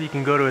curve, you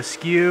can go to a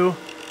skew.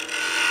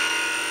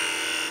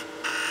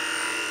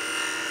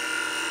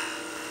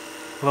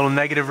 A little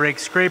negative rake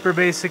scraper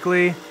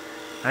basically,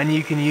 and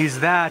you can use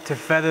that to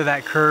feather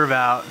that curve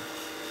out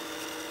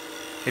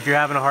if you're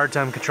having a hard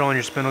time controlling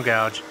your spindle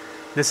gouge.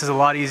 This is a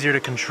lot easier to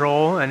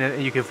control,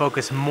 and you can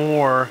focus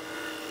more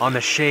on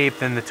the shape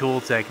than the tool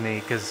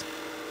technique, because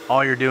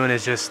all you're doing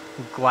is just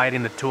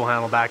gliding the tool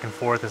handle back and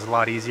forth is a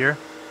lot easier.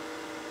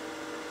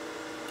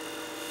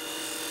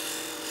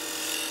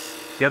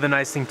 The other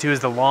nice thing too is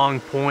the long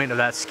point of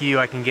that skew.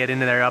 I can get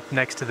into there up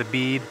next to the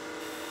bead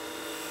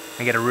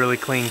and get a really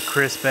clean,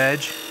 crisp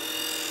edge.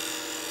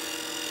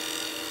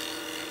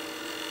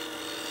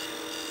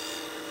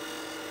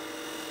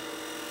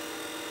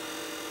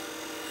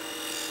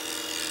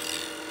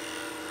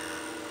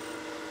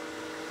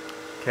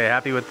 Okay,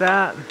 happy with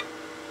that. I'm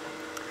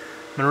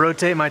gonna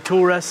rotate my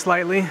tool rest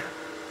slightly.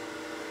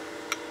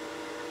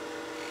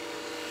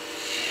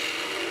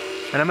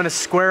 And I'm gonna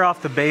square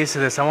off the base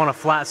of this. I want a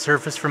flat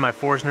surface for my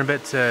Forstner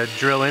bit to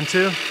drill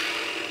into.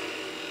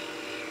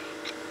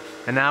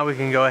 And now we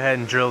can go ahead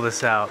and drill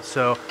this out.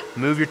 So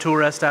move your tool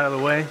rest out of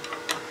the way.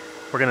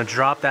 We're gonna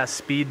drop that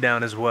speed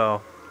down as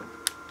well.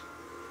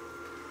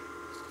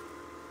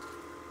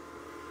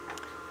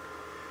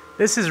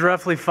 This is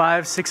roughly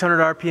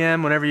 500-600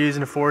 RPM. Whenever you're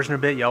using a Forstner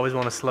bit, you always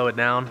want to slow it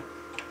down.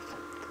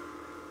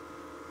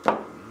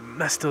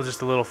 That's still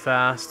just a little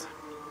fast.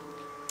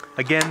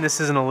 Again, this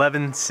is an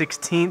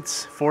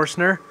 11/16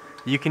 Forstner.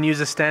 You can use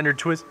a standard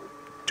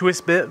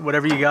twist bit,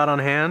 whatever you got on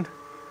hand.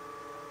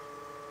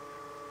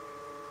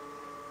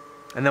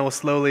 And then we'll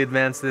slowly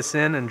advance this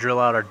in and drill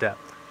out our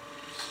depth.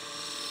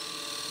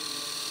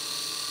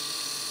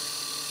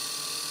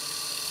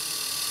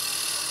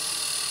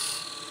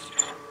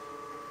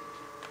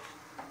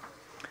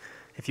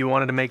 If you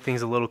wanted to make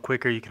things a little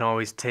quicker, you can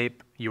always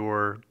tape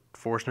your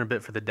Forstner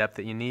bit for the depth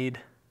that you need.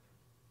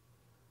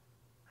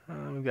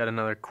 We've got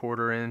another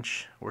 1/4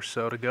 inch or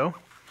so to go.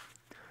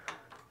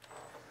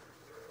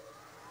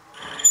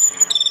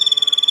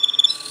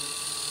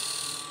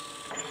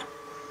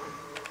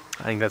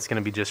 I think that's going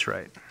to be just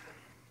right.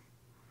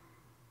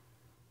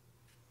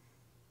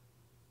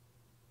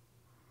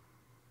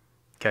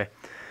 Okay,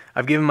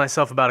 I've given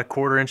myself about a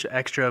 1/4 inch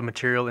extra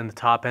material in the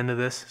top end of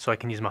this so I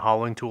can use my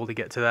hollowing tool to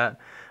get to that.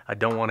 I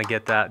don't want to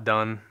get that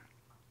done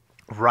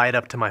right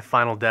up to my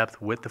final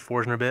depth with the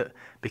Forstner bit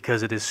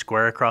because it is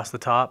square across the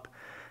top.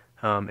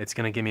 It's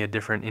going to give me a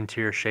different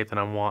interior shape than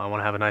I want. I want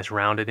to have a nice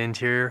rounded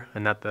interior,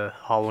 and that the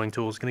hollowing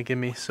tool is going to give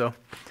me. So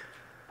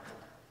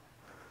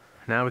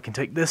now we can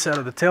take this out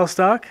of the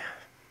tailstock.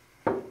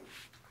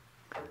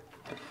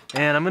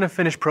 And I'm going to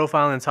finish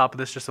profiling the top of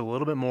this just a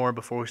little bit more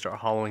before we start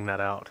hollowing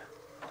that out.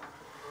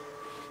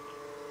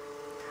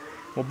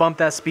 We'll bump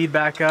that speed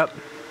back up.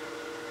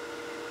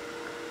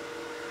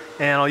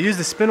 And I'll use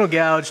the spindle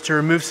gouge to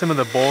remove some of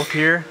the bulk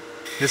here.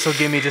 This will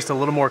give me just a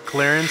little more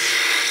clearance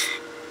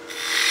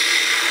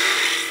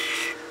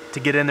to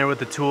get in there with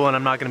the tool, and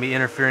I'm not going to be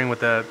interfering with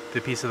the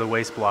piece of the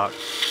waste block.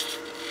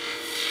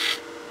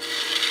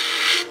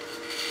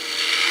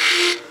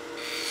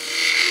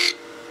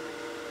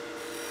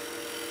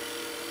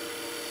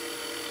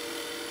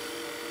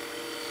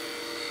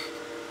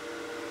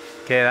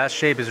 Okay, that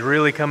shape is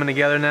really coming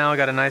together now. I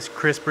got a nice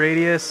crisp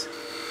radius.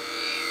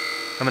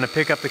 I'm going to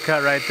pick up the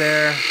cut right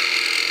there,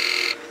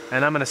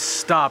 and I'm going to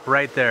stop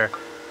right there.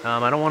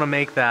 I don't want to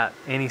make that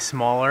any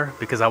smaller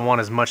because I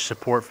want as much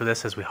support for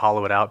this as we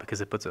hollow it out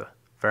because it puts a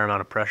fair amount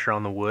of pressure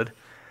on the wood.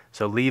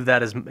 So leave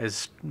that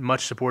as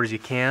much support as you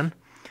can,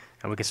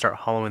 and we can start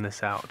hollowing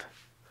this out.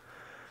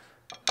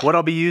 What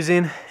I'll be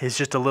using is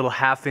just a little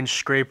 1/2 inch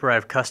scraper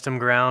I've custom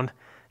ground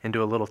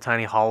into a little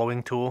tiny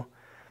hollowing tool.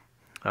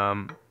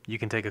 You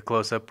can take a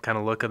close-up kind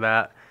of look of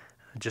that.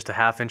 Just a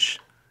 1/2 inch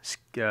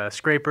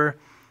scraper.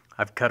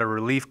 I've cut a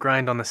relief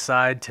grind on the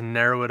side to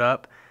narrow it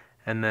up,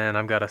 and then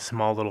I've got a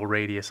small little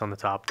radius on the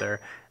top there,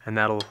 and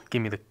that'll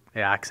give me the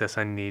access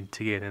I need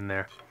to get in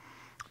there.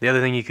 The other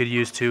thing you could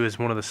use too is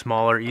one of the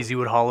smaller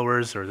Easywood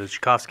hollowers or the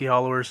Tchaikovsky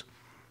hollowers.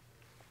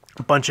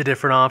 A bunch of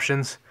different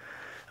options.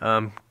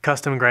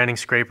 Custom grinding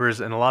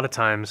scrapers, and a lot of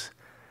times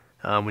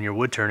when you're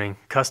wood turning,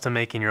 custom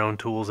making your own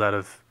tools out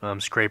of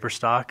scraper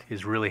stock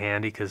is really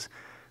handy because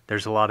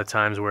there's a lot of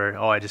times where,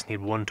 oh, I just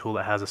need one tool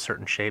that has a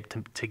certain shape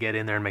to get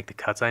in there and make the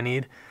cuts I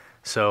need.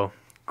 So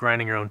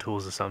grinding your own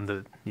tools is something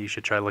that you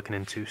should try looking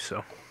into.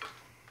 So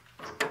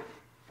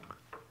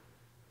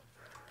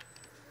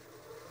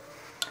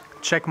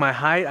check my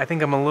height. I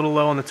think I'm a little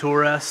low on the tool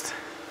rest.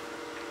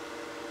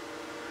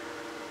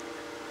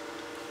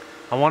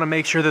 I want to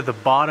make sure that the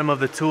bottom of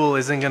the tool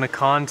isn't going to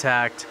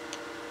contact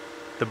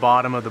the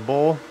bottom of the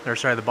bowl, or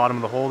sorry, the bottom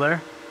of the hole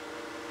there.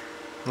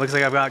 Looks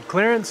like I've got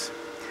clearance.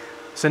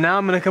 So now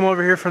I'm going to come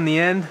over here from the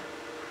end,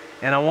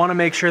 and I want to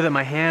make sure that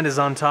my hand is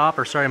on top,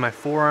 or sorry, my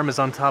forearm is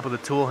on top of the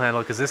tool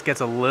handle, because this gets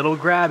a little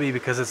grabby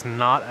because it's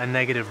not a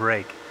negative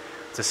rake.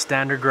 It's a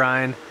standard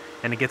grind,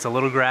 and it gets a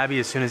little grabby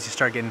as soon as you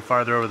start getting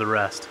farther over the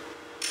rest.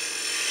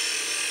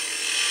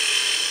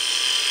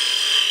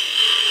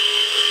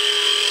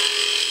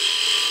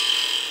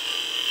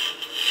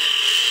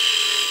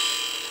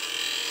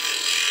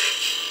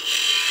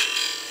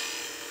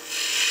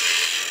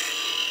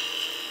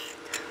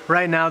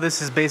 Right now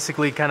this is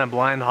basically kind of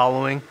blind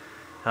hollowing.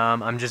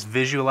 I'm just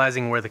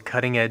visualizing where the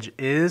cutting edge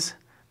is,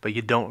 but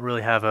you don't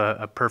really have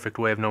a perfect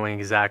way of knowing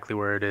exactly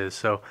where it is.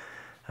 So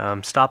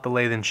stop the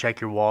lathe and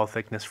check your wall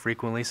thickness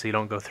frequently so you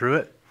don't go through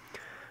it.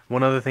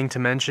 One other thing to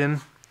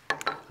mention,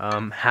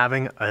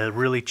 having a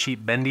really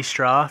cheap bendy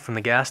straw from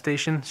the gas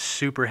station,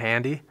 super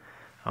handy.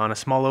 On a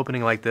small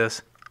opening like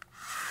this,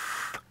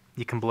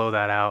 you can blow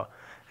that out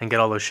and get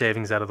all those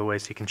shavings out of the way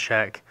so you can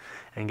check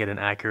and get an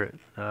accurate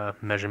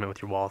measurement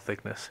with your wall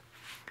thickness.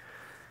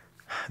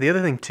 The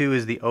other thing too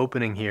is the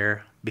opening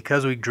here.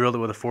 Because we drilled it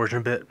with a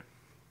forging bit,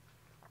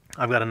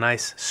 I've got a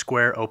nice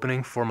square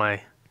opening for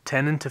my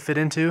tenon to fit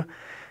into,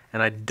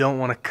 and I don't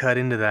want to cut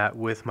into that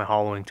with my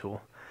hollowing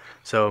tool.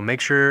 So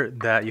make sure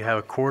that you have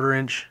a 1/4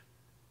 inch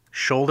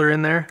shoulder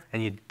in there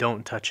and you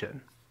don't touch it.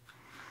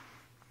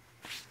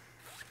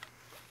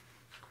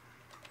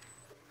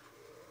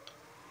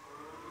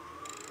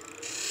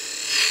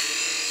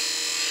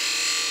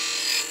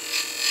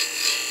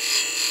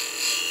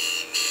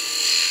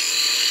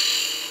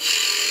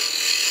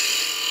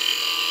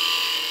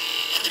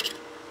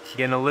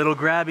 Getting a little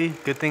grabby.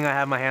 Good thing I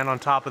have my hand on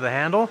top of the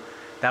handle.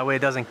 That way it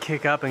doesn't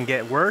kick up and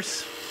get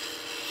worse.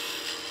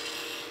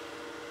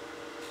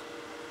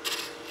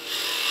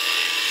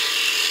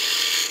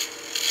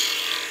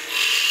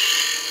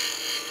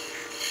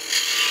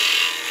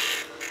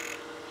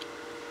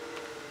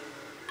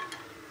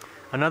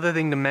 Another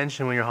thing to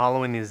mention when you're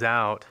hollowing these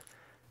out,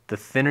 the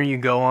thinner you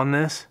go on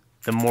this,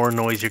 the more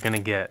noise you're going to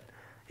get.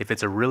 If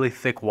it's a really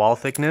thick wall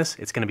thickness,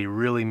 it's going to be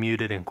really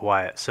muted and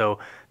quiet. So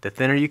the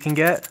thinner you can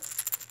get,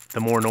 the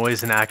more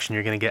noise and action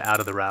you're going to get out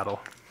of the rattle.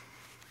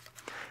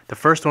 The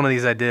first one of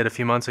these I did a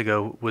few months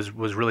ago was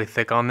really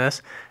thick on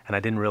this, and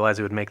I didn't realize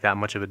it would make that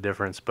much of a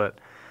difference. But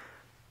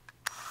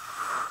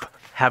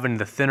having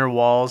the thinner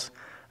walls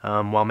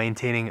while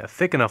maintaining a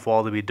thick enough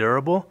wall to be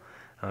durable,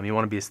 you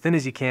want to be as thin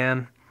as you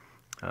can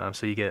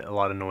so you get a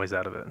lot of noise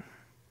out of it.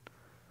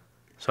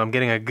 So I'm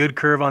getting a good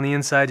curve on the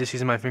inside, just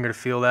using my finger to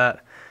feel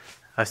that.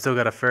 I still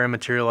got a fair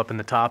material up in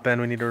the top end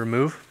we need to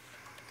remove.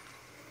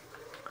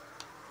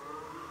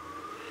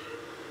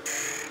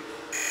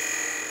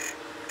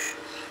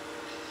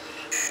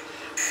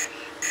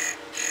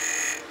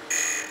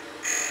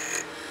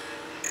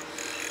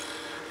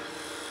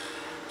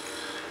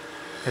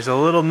 There's a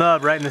little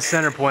nub right in the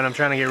center point I'm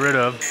trying to get rid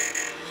of.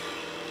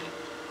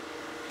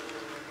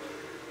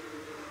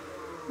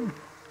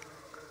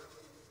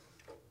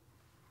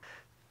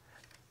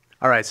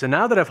 Alright, so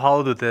now that I've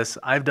hollowed with this,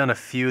 I've done a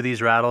few of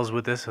these rattles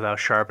with this without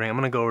sharpening. I'm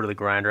going to go over to the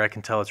grinder. I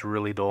can tell it's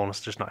really dull and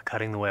it's just not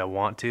cutting the way I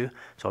want to,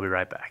 so I'll be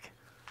right back.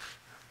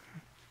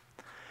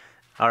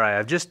 Alright,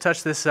 I've just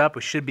touched this up.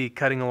 We should be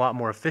cutting a lot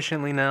more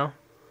efficiently now.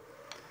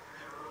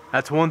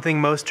 That's one thing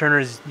most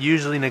turners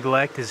usually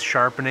neglect is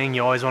sharpening.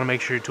 You always want to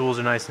make sure your tools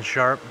are nice and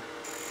sharp.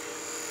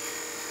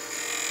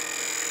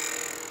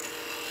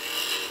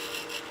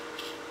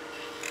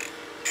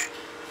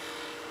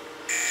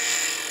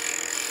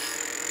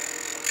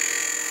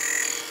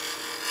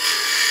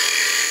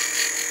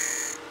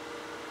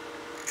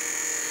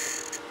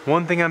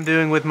 One thing I'm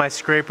doing with my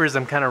scrapers,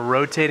 I'm kind of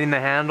rotating the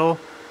handle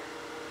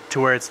to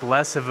where it's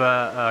less of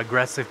a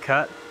aggressive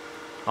cut.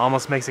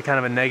 Almost makes it kind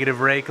of a negative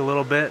rake a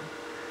little bit.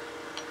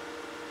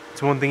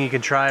 It's one thing you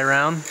can try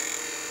around.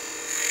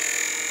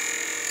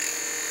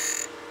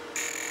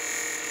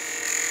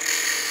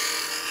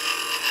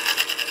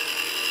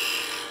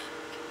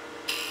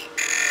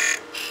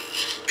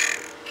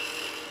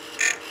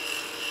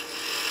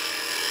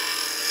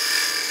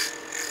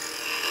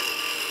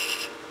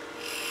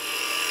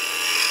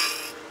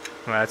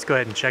 All right, let's go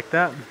ahead and check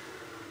that.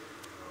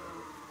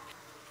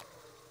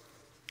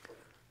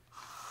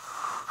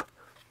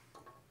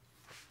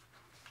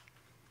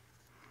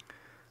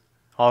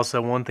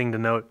 Also, one thing to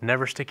note,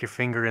 never stick your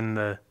finger in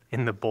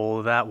the bowl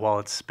of that while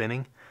it's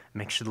spinning.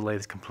 Make sure the lathe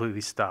is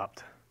completely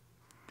stopped.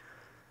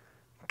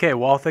 Okay,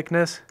 wall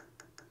thickness.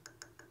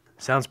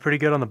 Sounds pretty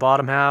good on the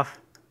bottom half.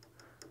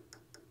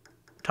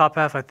 Top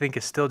half I think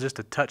is still just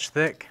a touch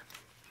thick.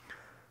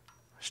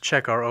 Let's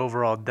check our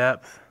overall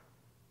depth.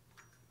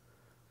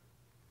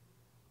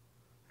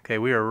 Okay,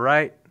 we are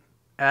right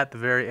at the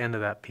very end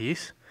of that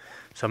piece.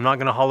 So I'm not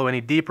going to hollow any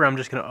deeper. I'm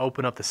just going to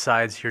open up the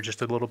sides here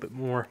just a little bit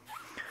more.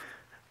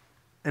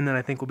 And then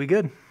I think we'll be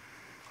good.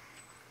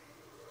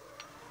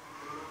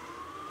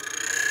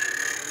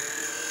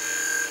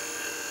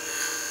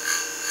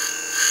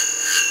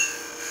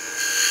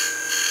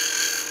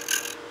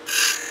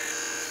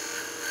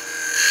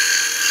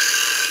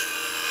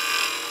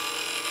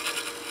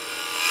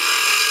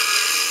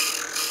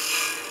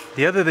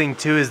 The other thing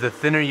too is the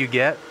thinner you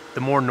get,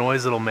 the more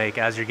noise it'll make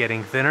as you're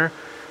getting thinner,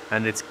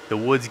 and it's the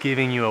wood's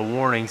giving you a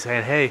warning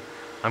saying, hey,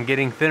 I'm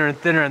getting thinner and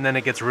thinner, and then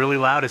it gets really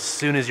loud as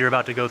soon as you're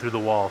about to go through the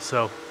wall.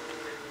 So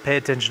pay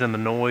attention to the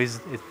noise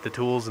the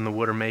tools and the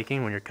wood are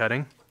making when you're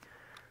cutting.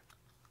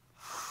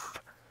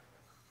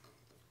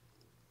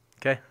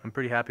 Okay, I'm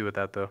pretty happy with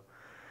that though.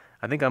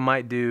 I think I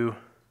might do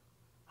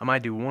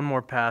one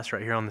more pass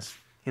right here on this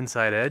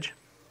inside edge,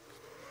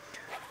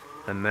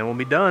 and then we'll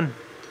be done.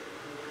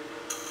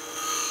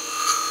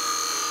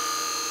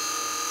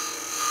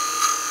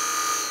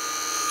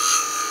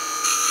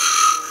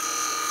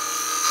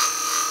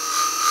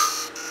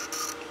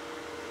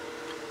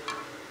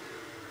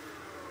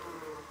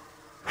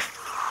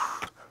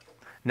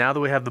 Now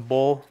that we have the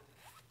bowl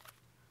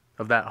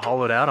of that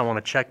hollowed out, I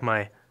want to check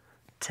my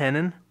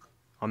tenon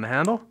on the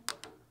handle.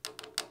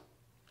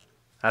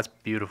 That's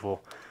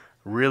beautiful.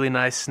 Really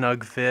nice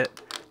snug fit.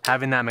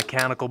 Having that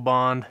mechanical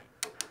bond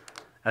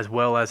as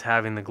well as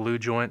having the glue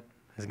joint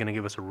is going to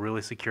give us a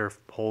really secure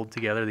hold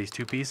together, these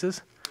two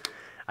pieces.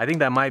 I think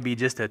that might be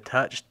just a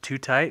touch too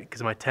tight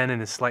because my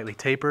tenon is slightly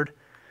tapered.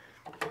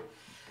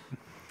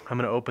 I'm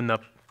going to open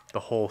up the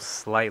hole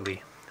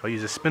slightly. I'll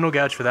use a spindle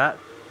gouge for that.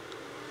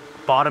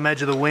 Bottom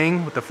edge of the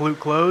wing with the flute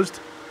closed.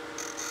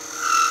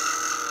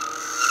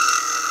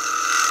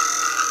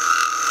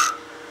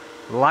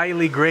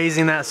 Lightly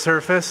grazing that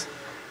surface.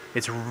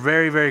 It's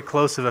very, very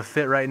close of a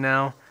fit right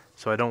now,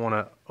 so I don't want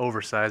to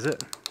oversize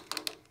it.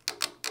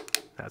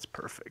 That's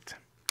perfect.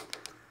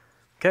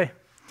 Okay,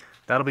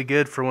 that'll be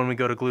good for when we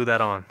go to glue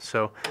that on.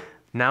 So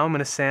now I'm going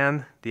to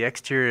sand the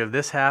exterior of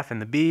this half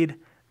and the bead,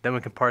 then we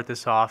can part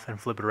this off and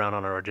flip it around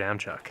on our jam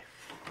chuck.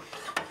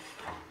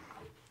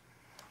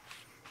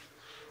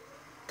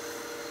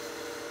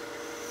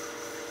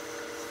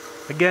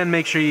 Again,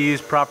 make sure you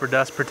use proper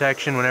dust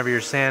protection whenever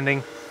you're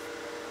sanding.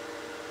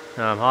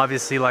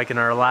 Obviously, like in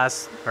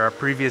our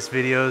previous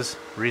videos,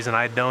 the reason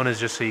I don't is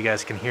just so you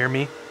guys can hear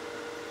me.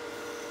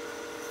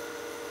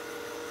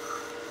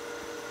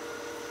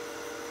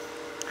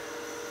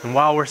 And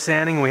while we're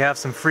sanding, we have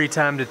some free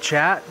time to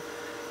chat.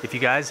 If you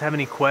guys have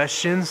any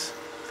questions,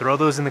 throw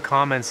those in the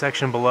comment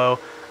section below.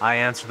 I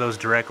answer those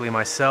directly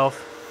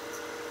myself.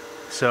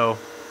 So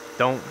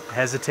don't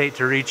hesitate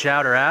to reach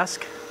out or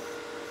ask.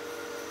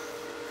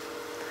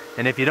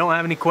 And if you don't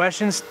have any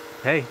questions,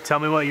 hey, tell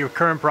me what your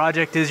current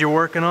project is you're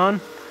working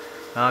on.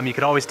 You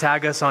could always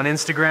tag us on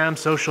Instagram,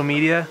 social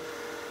media.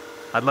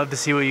 I'd love to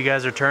see what you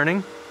guys are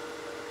turning.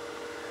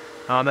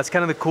 That's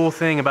kind of the cool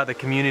thing about the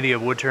community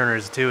of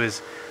woodturners too,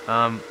 is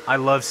I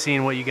love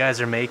seeing what you guys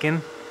are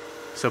making.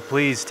 So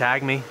please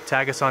tag me,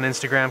 tag us on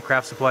Instagram,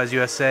 Craft Supplies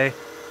USA.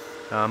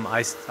 I'm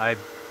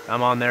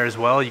on there as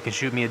well. You can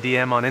shoot me a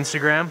DM on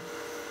Instagram.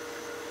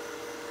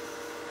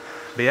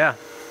 But yeah,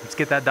 let's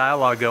get that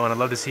dialogue going. I'd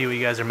love to see what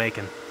you guys are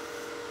making.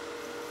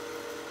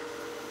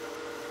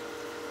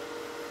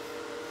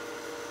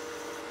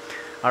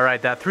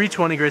 Alright, that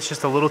 320 grit's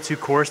just a little too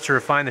coarse to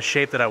refine the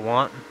shape that I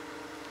want.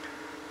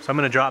 So I'm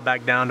going to drop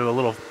back down to a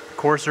little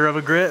coarser of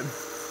a grit.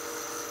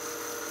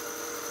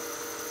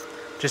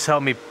 Just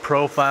help me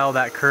profile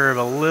that curve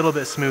a little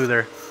bit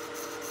smoother.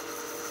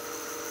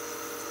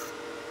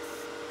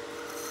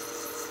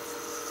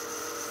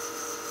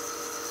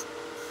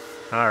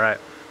 Alright,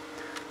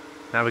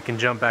 now we can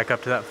jump back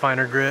up to that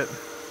finer grit.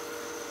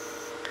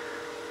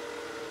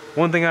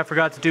 One thing I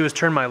forgot to do is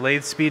turn my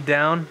lathe speed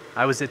down.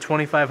 I was at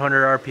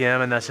 2500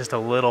 RPM and that's just a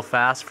little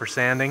fast for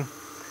sanding.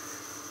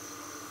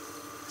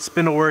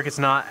 Spindle work, it's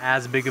not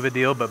as big of a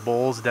deal, but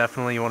bowls,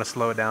 definitely you want to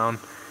slow it down,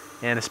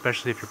 and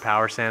especially if you're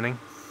power sanding.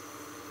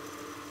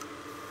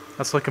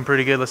 That's looking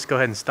pretty good. Let's go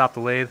ahead and stop the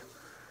lathe.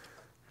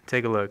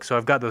 Take a look. So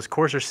I've got those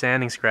coarser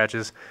sanding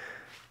scratches.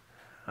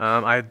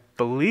 I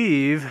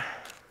believe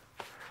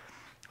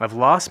I've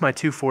lost my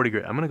 240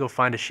 grit. I'm going to go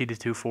find a sheet of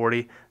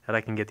 240 that I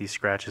can get these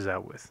scratches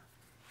out with.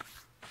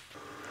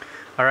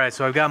 Alright,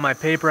 so I've got my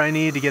paper I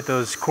need to get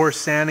those coarse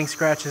sanding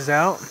scratches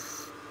out.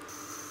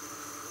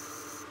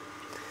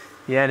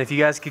 Yeah, and if you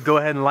guys could go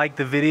ahead and like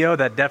the video,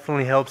 that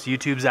definitely helps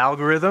YouTube's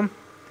algorithm.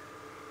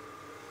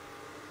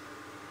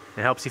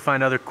 It helps you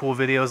find other cool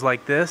videos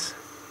like this.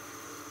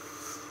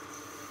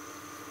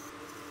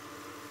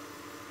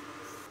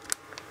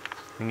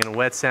 I'm going to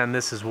wet sand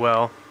this as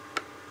well.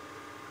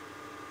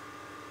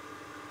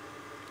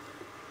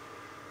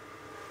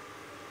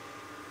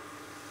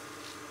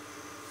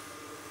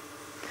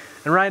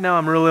 And right now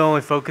I'm really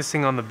only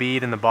focusing on the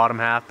bead in the bottom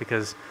half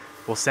because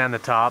we'll sand the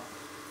top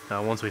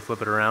once we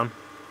flip it around.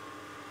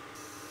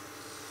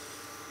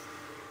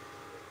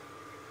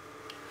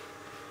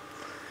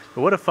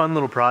 But what a fun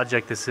little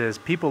project this is.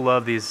 People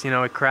love these,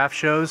 at craft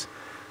shows.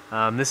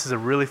 This is a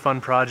really fun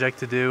project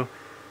to do.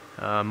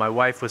 My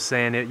wife was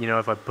saying it,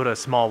 if I put a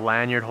small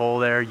lanyard hole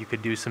there, you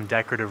could do some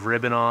decorative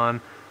ribbon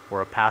on,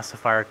 or a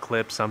pacifier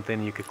clip,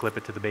 something, you could clip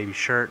it to the baby's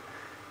shirt.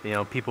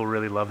 People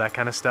really love that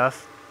kind of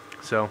stuff.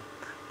 So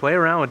play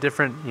around with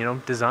different,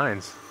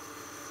 designs.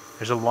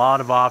 There's a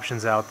lot of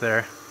options out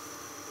there,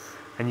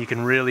 and you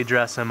can really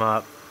dress them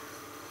up.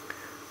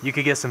 You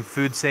could get some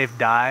food safe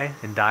dye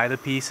and dye the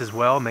piece as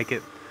well, make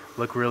it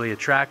look really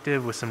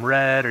attractive with some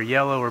red or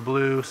yellow or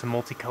blue, some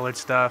multicolored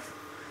stuff.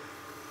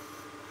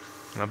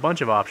 A bunch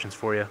of options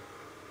for you.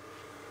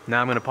 Now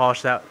I'm going to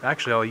polish that.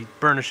 Actually, I'll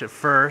burnish it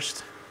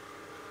first.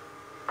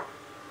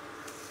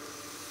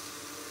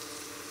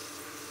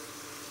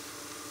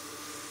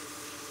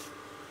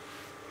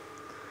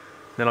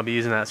 Then I'll be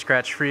using that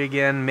scratch free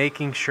again,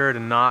 making sure to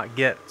not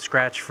get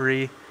scratch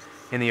free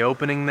in the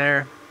opening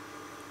there.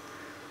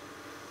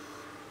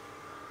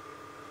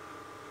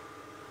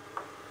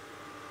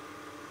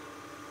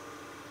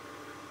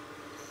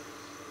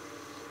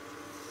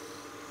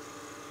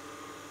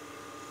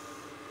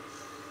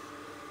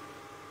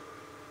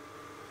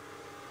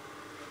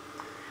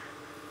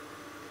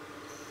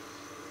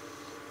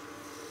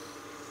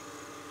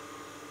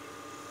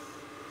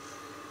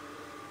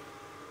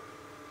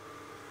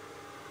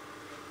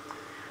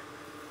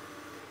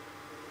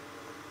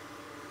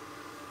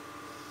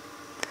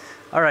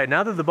 All right,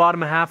 now that the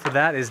bottom half of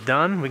that is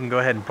done, we can go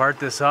ahead and part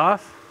this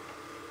off.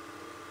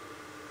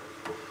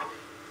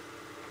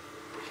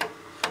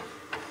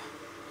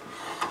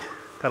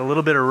 Got a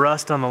little bit of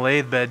rust on the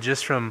lathe bed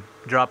just from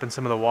dropping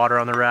some of the water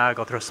on the rag.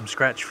 I'll throw some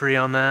scratch free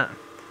on that.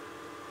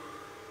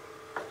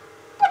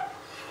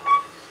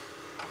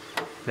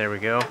 There we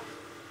go.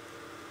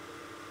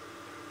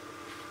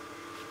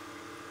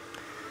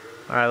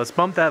 All right, let's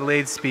bump that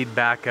lathe speed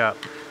back up.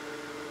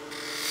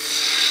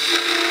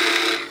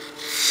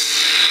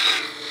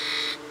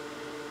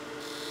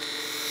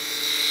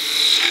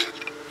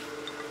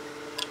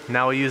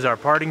 Now we'll use our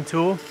parting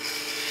tool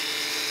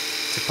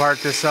to part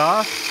this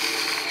off.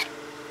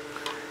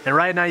 And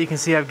right now you can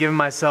see I've given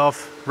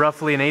myself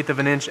roughly 1/8 of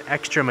an inch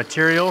extra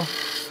material.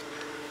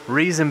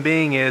 Reason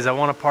being is I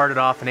want to part it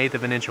off 1/8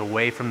 of an inch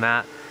away from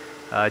that,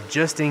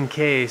 just in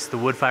case the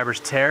wood fibers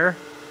tear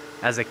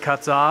as it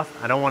cuts off.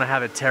 I don't want to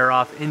have it tear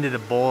off into the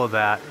bowl of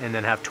that and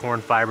then have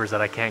torn fibers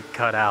that I can't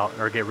cut out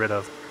or get rid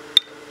of.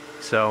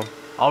 So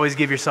always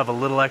give yourself a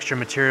little extra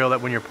material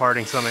that when you're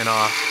parting something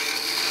off.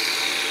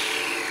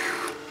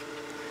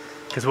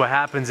 Because what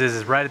happens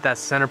is right at that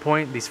center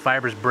point, these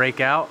fibers break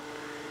out,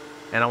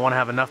 and I want to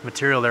have enough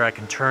material there I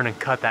can turn and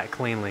cut that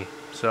cleanly.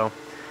 So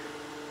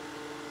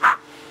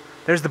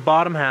there's the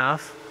bottom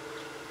half.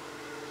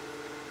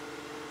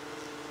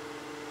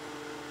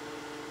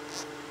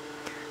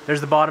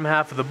 There's the bottom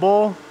half of the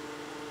bowl.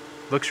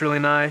 Looks really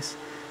nice.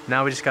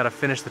 Now we just got to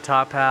finish the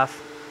top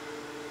half,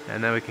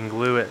 and then we can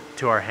glue it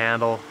to our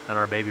handle and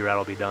our baby rattle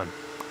will be done.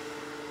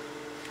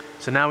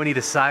 So now we need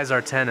to size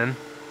our tenon.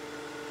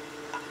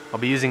 I'll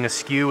be using a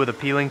skew with a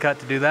peeling cut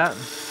to do that.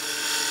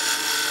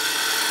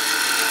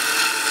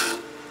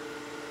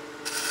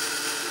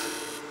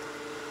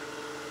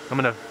 I'm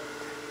going to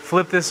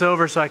flip this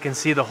over so I can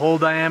see the hole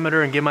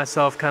diameter and give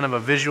myself kind of a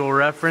visual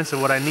reference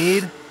of what I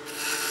need.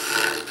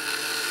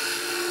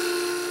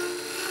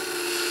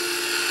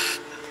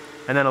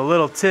 And then a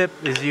little tip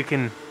is you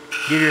can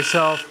give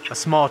yourself a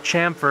small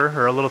chamfer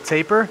or a little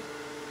taper,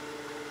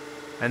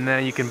 and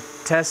then you can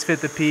test fit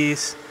the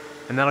piece,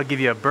 and that'll give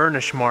you a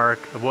burnish mark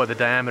of what the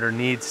diameter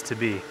needs to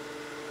be.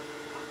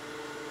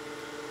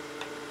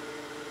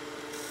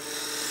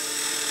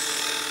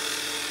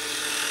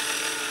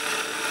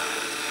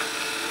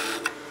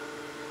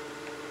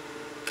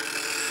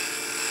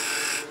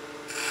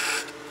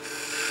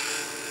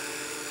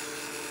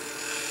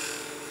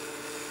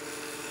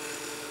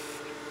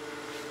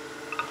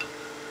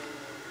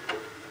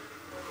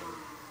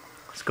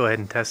 Let's go ahead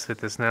and test fit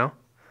this now.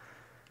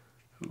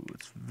 Ooh,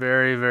 it's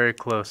very, very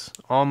close.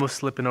 Almost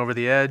slipping over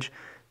the edge.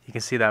 You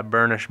can see that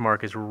burnish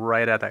mark is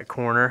right at that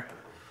corner.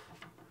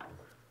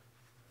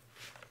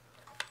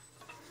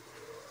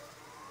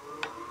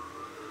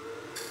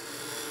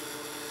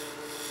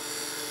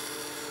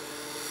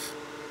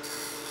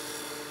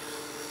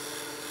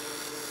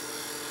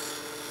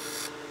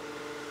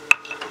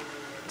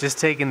 Just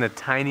taking the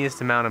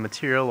tiniest amount of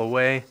material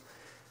away,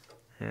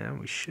 and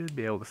we should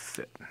be able to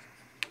fit.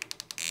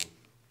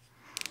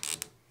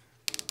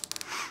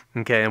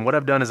 Okay, and what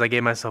I've done is I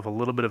gave myself a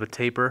little bit of a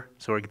taper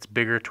so it gets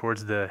bigger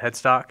towards the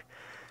headstock.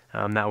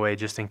 That way,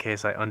 just in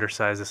case I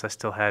undersize this, I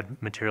still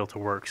had material to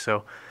work.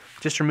 So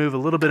just remove a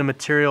little bit of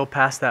material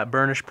past that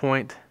burnish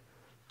point.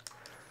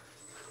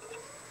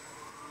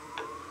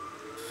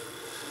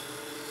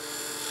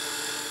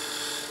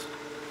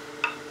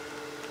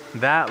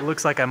 That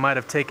looks like I might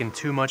have taken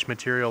too much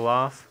material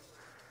off.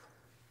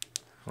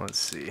 Let's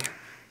see.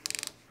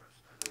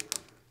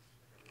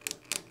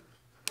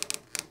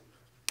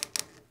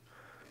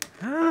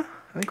 I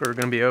think we're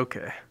going to be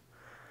okay.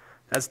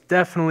 That's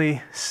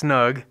definitely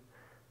snug.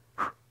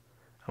 I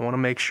want to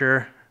make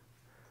sure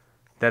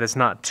that it's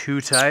not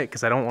too tight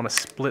because I don't want to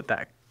split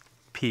that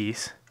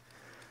piece.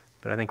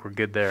 But I think we're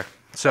good there.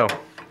 So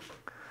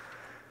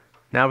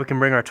now we can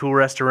bring our tool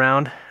rest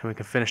around and we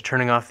can finish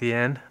turning off the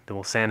end. Then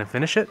we'll sand and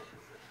finish it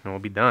and we'll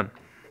be done.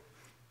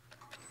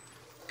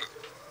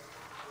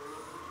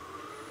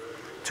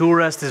 Tool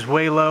rest is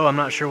way low. I'm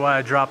not sure why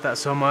I dropped that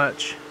so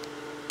much.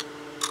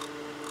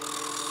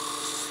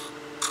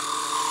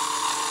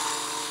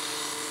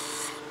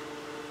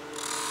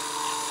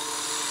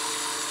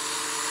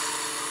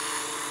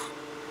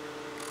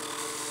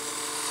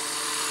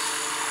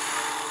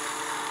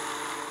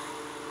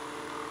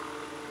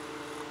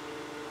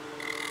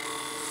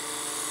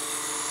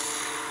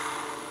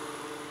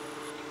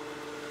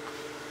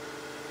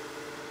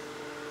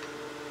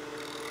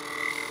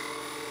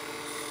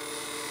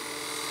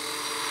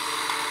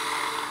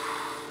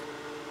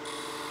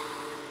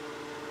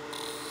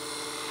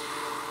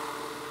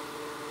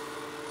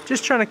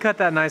 Just trying to cut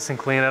that nice and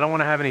clean. I don't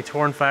want to have any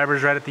torn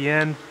fibers right at the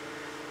end.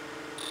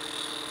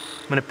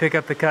 I'm going to pick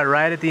up the cut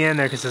right at the end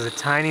there because there's a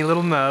tiny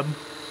little nub.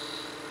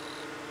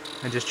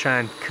 And just try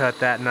and cut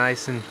that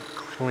nice and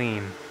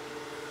clean.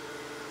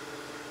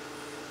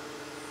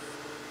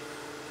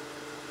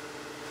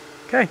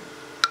 Okay,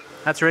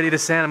 that's ready to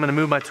sand. I'm going to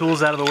move my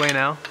tools out of the way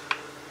now.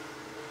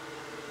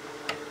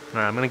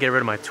 Alright, I'm going to get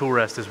rid of my tool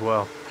rest as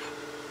well.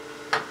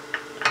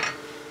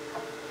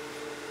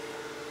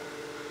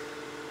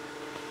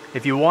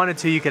 If you wanted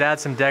to, you could add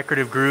some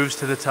decorative grooves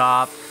to the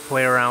top,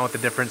 play around with a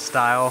different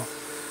style.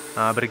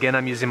 But again,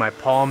 I'm using my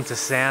palm to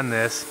sand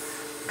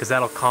this because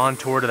that'll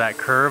contour to that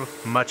curve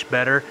much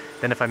better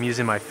than if I'm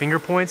using my finger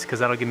points, because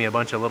that'll give me a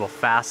bunch of little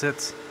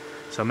facets.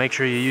 So make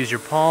sure you use your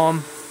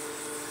palm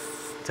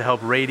to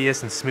help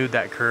radius and smooth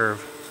that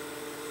curve.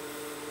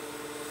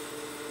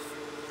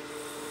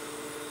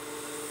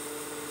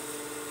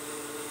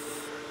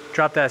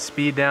 Drop that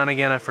speed down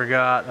again, I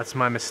forgot, that's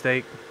my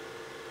mistake.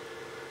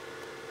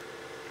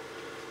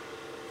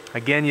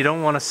 Again, you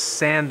don't want to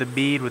sand the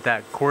bead with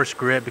that coarse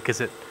grit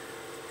because it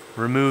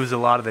removes a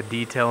lot of the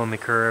detail in the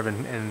curve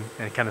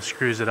and kind of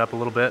screws it up a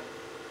little bit.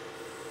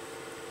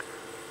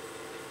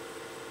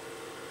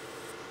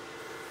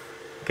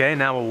 Okay,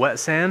 now we'll wet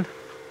sand.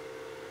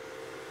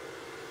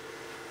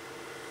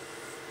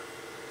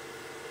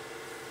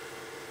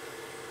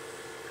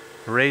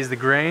 Raise the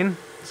grain,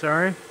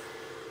 sorry.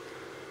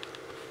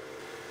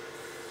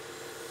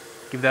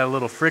 Give that a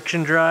little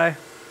friction dry.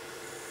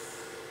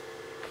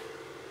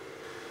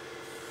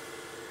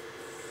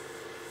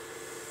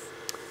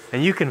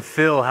 And you can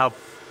feel how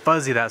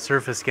fuzzy that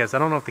surface gets. I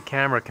don't know if the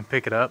camera can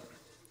pick it up,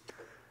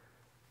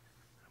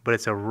 but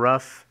it's a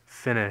rough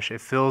finish.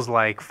 It feels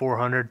like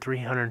 400,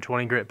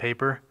 320 grit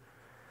paper,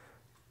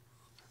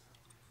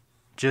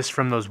 just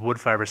from those wood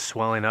fibers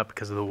swelling up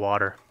because of the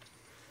water.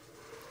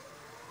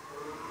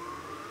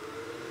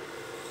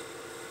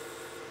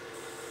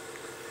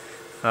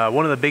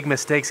 One of the big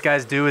mistakes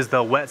guys do is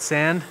they'll wet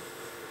sand,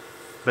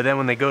 but then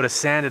when they go to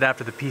sand it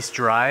after the piece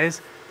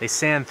dries, they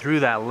sand through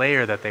that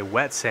layer that they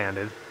wet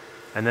sanded,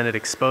 and then it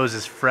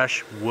exposes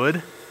fresh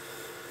wood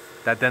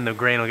that then the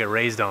grain will get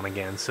raised on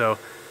again. So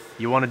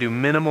you want to do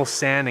minimal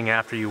sanding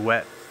after you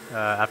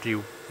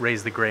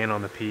raise the grain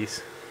on the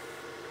piece.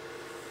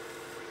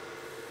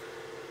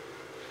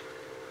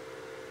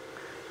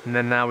 And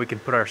then now we can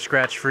put our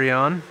scratch free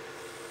on.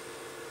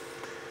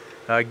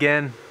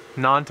 Again,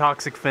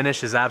 non-toxic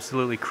finish is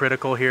absolutely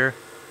critical here.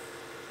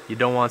 You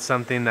don't want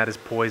something that is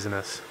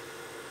poisonous.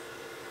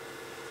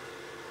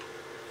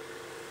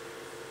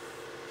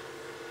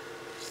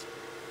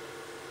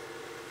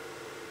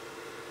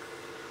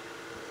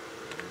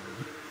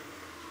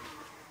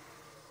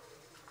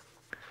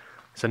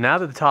 So now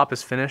that the top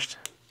is finished,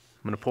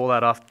 I'm going to pull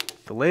that off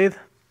the lathe.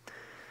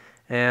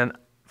 And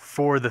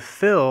for the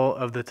fill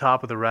of the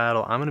top of the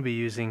rattle, I'm going to be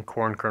using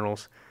corn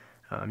kernels.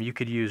 You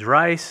could use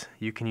rice,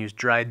 you can use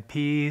dried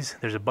peas.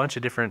 There's a bunch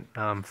of different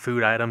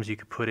food items you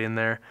could put in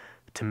there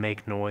to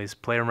make noise.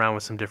 Play around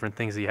with some different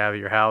things that you have at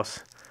your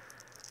house.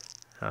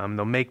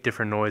 They'll make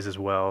different noise as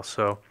well.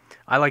 So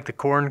I like the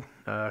corn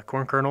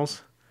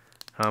kernels,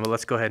 but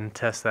let's go ahead and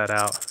test that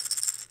out.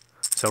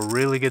 So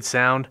really good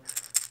sound.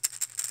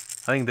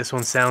 I think this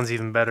one sounds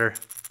even better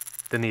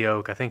than the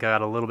oak. I think I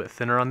got a little bit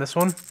thinner on this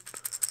one.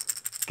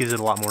 Gives it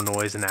a lot more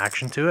noise and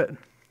action to it.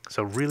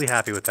 So really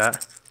happy with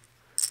that.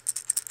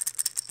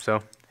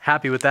 So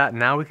happy with that.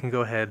 Now we can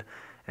go ahead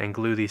and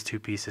glue these two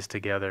pieces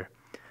together.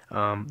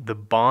 The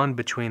bond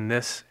between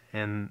this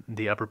and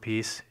the upper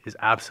piece is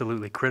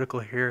absolutely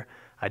critical here.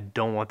 I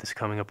don't want this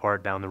coming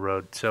apart down the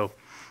road. So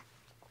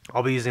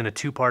I'll be using a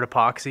 2-part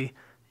epoxy.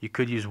 You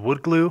could use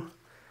wood glue,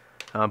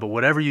 but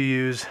whatever you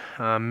use,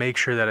 make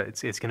sure that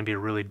it's going to be a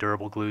really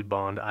durable glued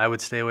bond. I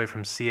would stay away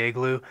from CA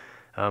glue.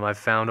 I've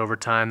found over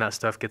time that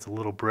stuff gets a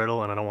little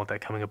brittle and I don't want that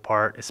coming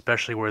apart,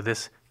 especially where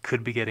this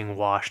could be getting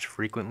washed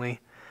frequently.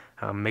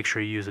 Make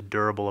sure you use a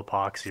durable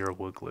epoxy or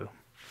wood glue.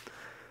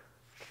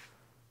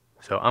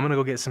 So I'm going to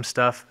go get some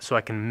stuff so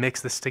I can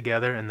mix this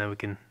together and then we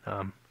can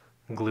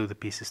glue the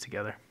pieces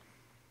together.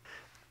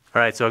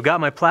 Alright, so I've got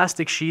my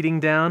plastic sheeting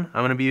down.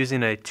 I'm going to be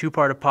using a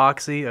 2-part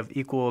epoxy of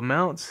equal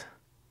amounts.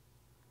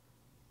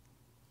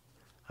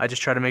 I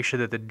just try to make sure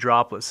that the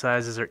droplet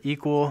sizes are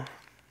equal,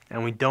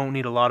 and we don't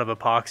need a lot of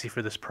epoxy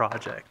for this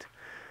project.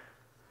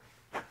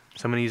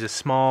 So I'm going to use a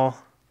small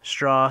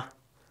straw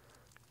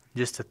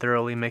just to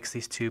thoroughly mix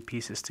these two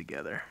pieces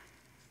together.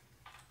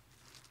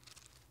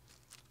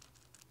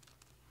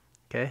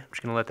 Okay, I'm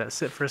just going to let that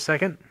sit for a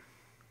second.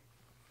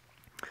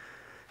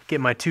 Get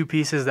my two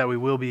pieces that we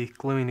will be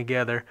gluing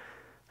together.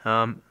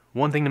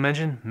 One thing to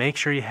mention, make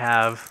sure you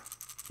have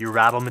your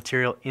rattle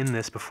material in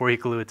this before you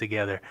glue it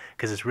together,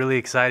 because it's really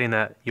exciting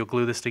that you'll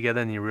glue this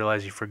together and you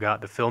realize you forgot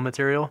the fill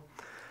material.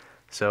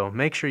 So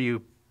make sure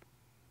you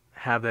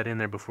have that in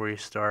there before you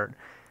start.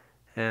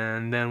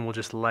 And then we'll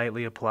just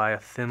lightly apply a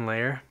thin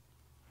layer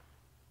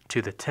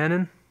to the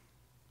tenon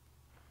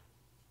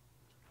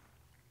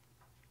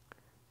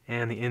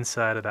and the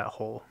inside of that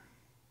hole.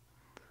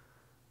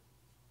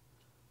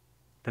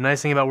 The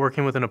nice thing about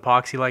working with an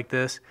epoxy like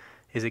this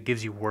is it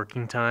gives you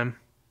working time.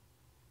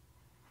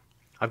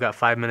 I've got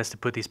 5 minutes to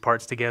put these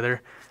parts together,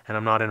 and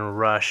I'm not in a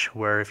rush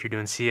where if you're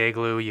doing CA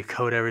glue, you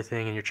coat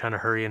everything and you're trying to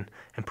hurry and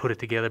put it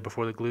together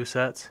before the glue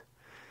sets.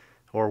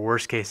 Or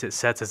worst case, it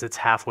sets as it's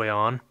halfway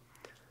on.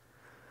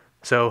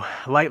 So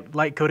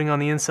light coating on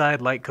the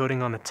inside, light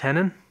coating on the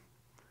tenon.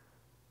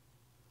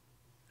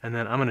 And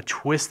then I'm going to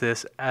twist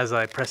this as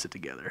I press it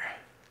together.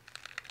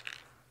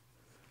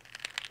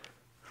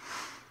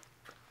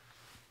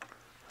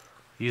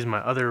 use my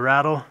other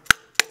rattle.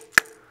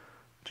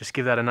 Just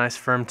give that a nice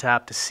firm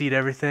tap to seat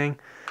everything,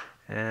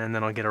 and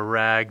then I'll get a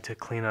rag to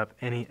clean up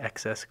any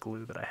excess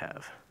glue that I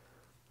have.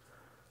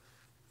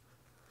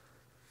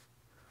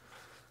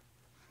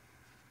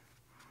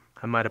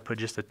 I might have put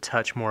just a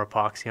touch more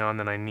epoxy on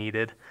than I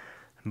needed,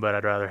 but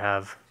I'd rather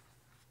have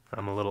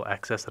a little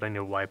excess that I need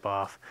to wipe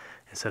off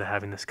instead of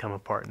having this come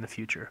apart in the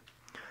future.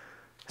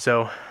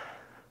 So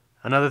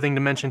another thing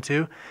to mention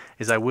too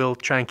is I will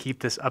try and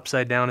keep this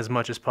upside down as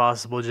much as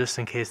possible, just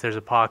in case there's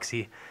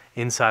epoxy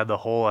inside the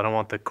hole. I don't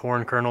want the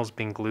corn kernels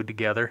being glued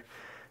together.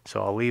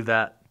 So I'll leave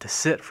that to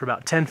sit for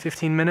about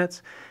 10-15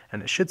 minutes,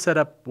 and it should set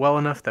up well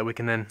enough that we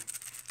can then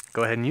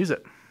go ahead and use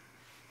it.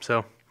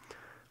 So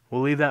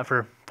we'll leave that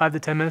for 5 to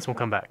 10 minutes and we'll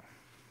come back.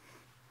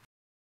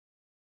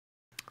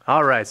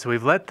 Alright, so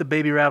we've let the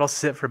baby rattle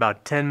sit for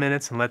about 10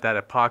 minutes and let that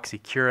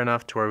epoxy cure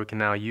enough to where we can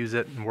now use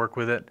it and work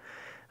with it.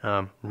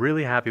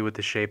 Really happy with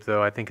the shape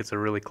though. I think it's a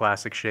really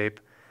classic shape,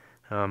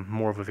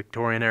 more of a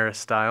Victorian era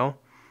style.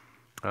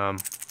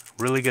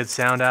 Really good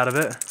sound out of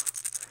it.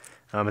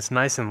 It's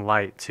nice and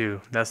light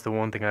too. That's the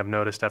one thing I've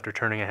noticed after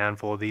turning a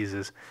handful of these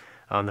is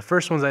the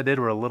first ones I did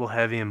were a little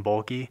heavy and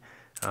bulky,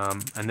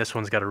 and this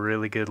one's got a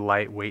really good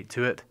light weight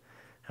to it,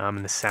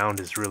 and the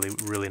sound is really,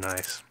 really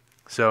nice.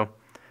 So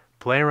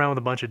play around with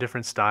a bunch of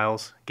different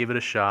styles, give it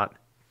a shot.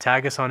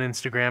 Tag us on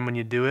Instagram when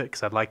you do it,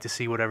 because I'd like to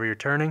see whatever you're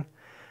turning.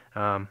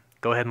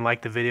 Go ahead and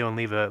like the video and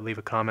leave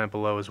a comment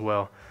below as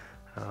well.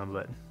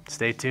 But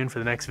stay tuned for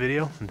the next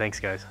video, and thanks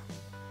guys.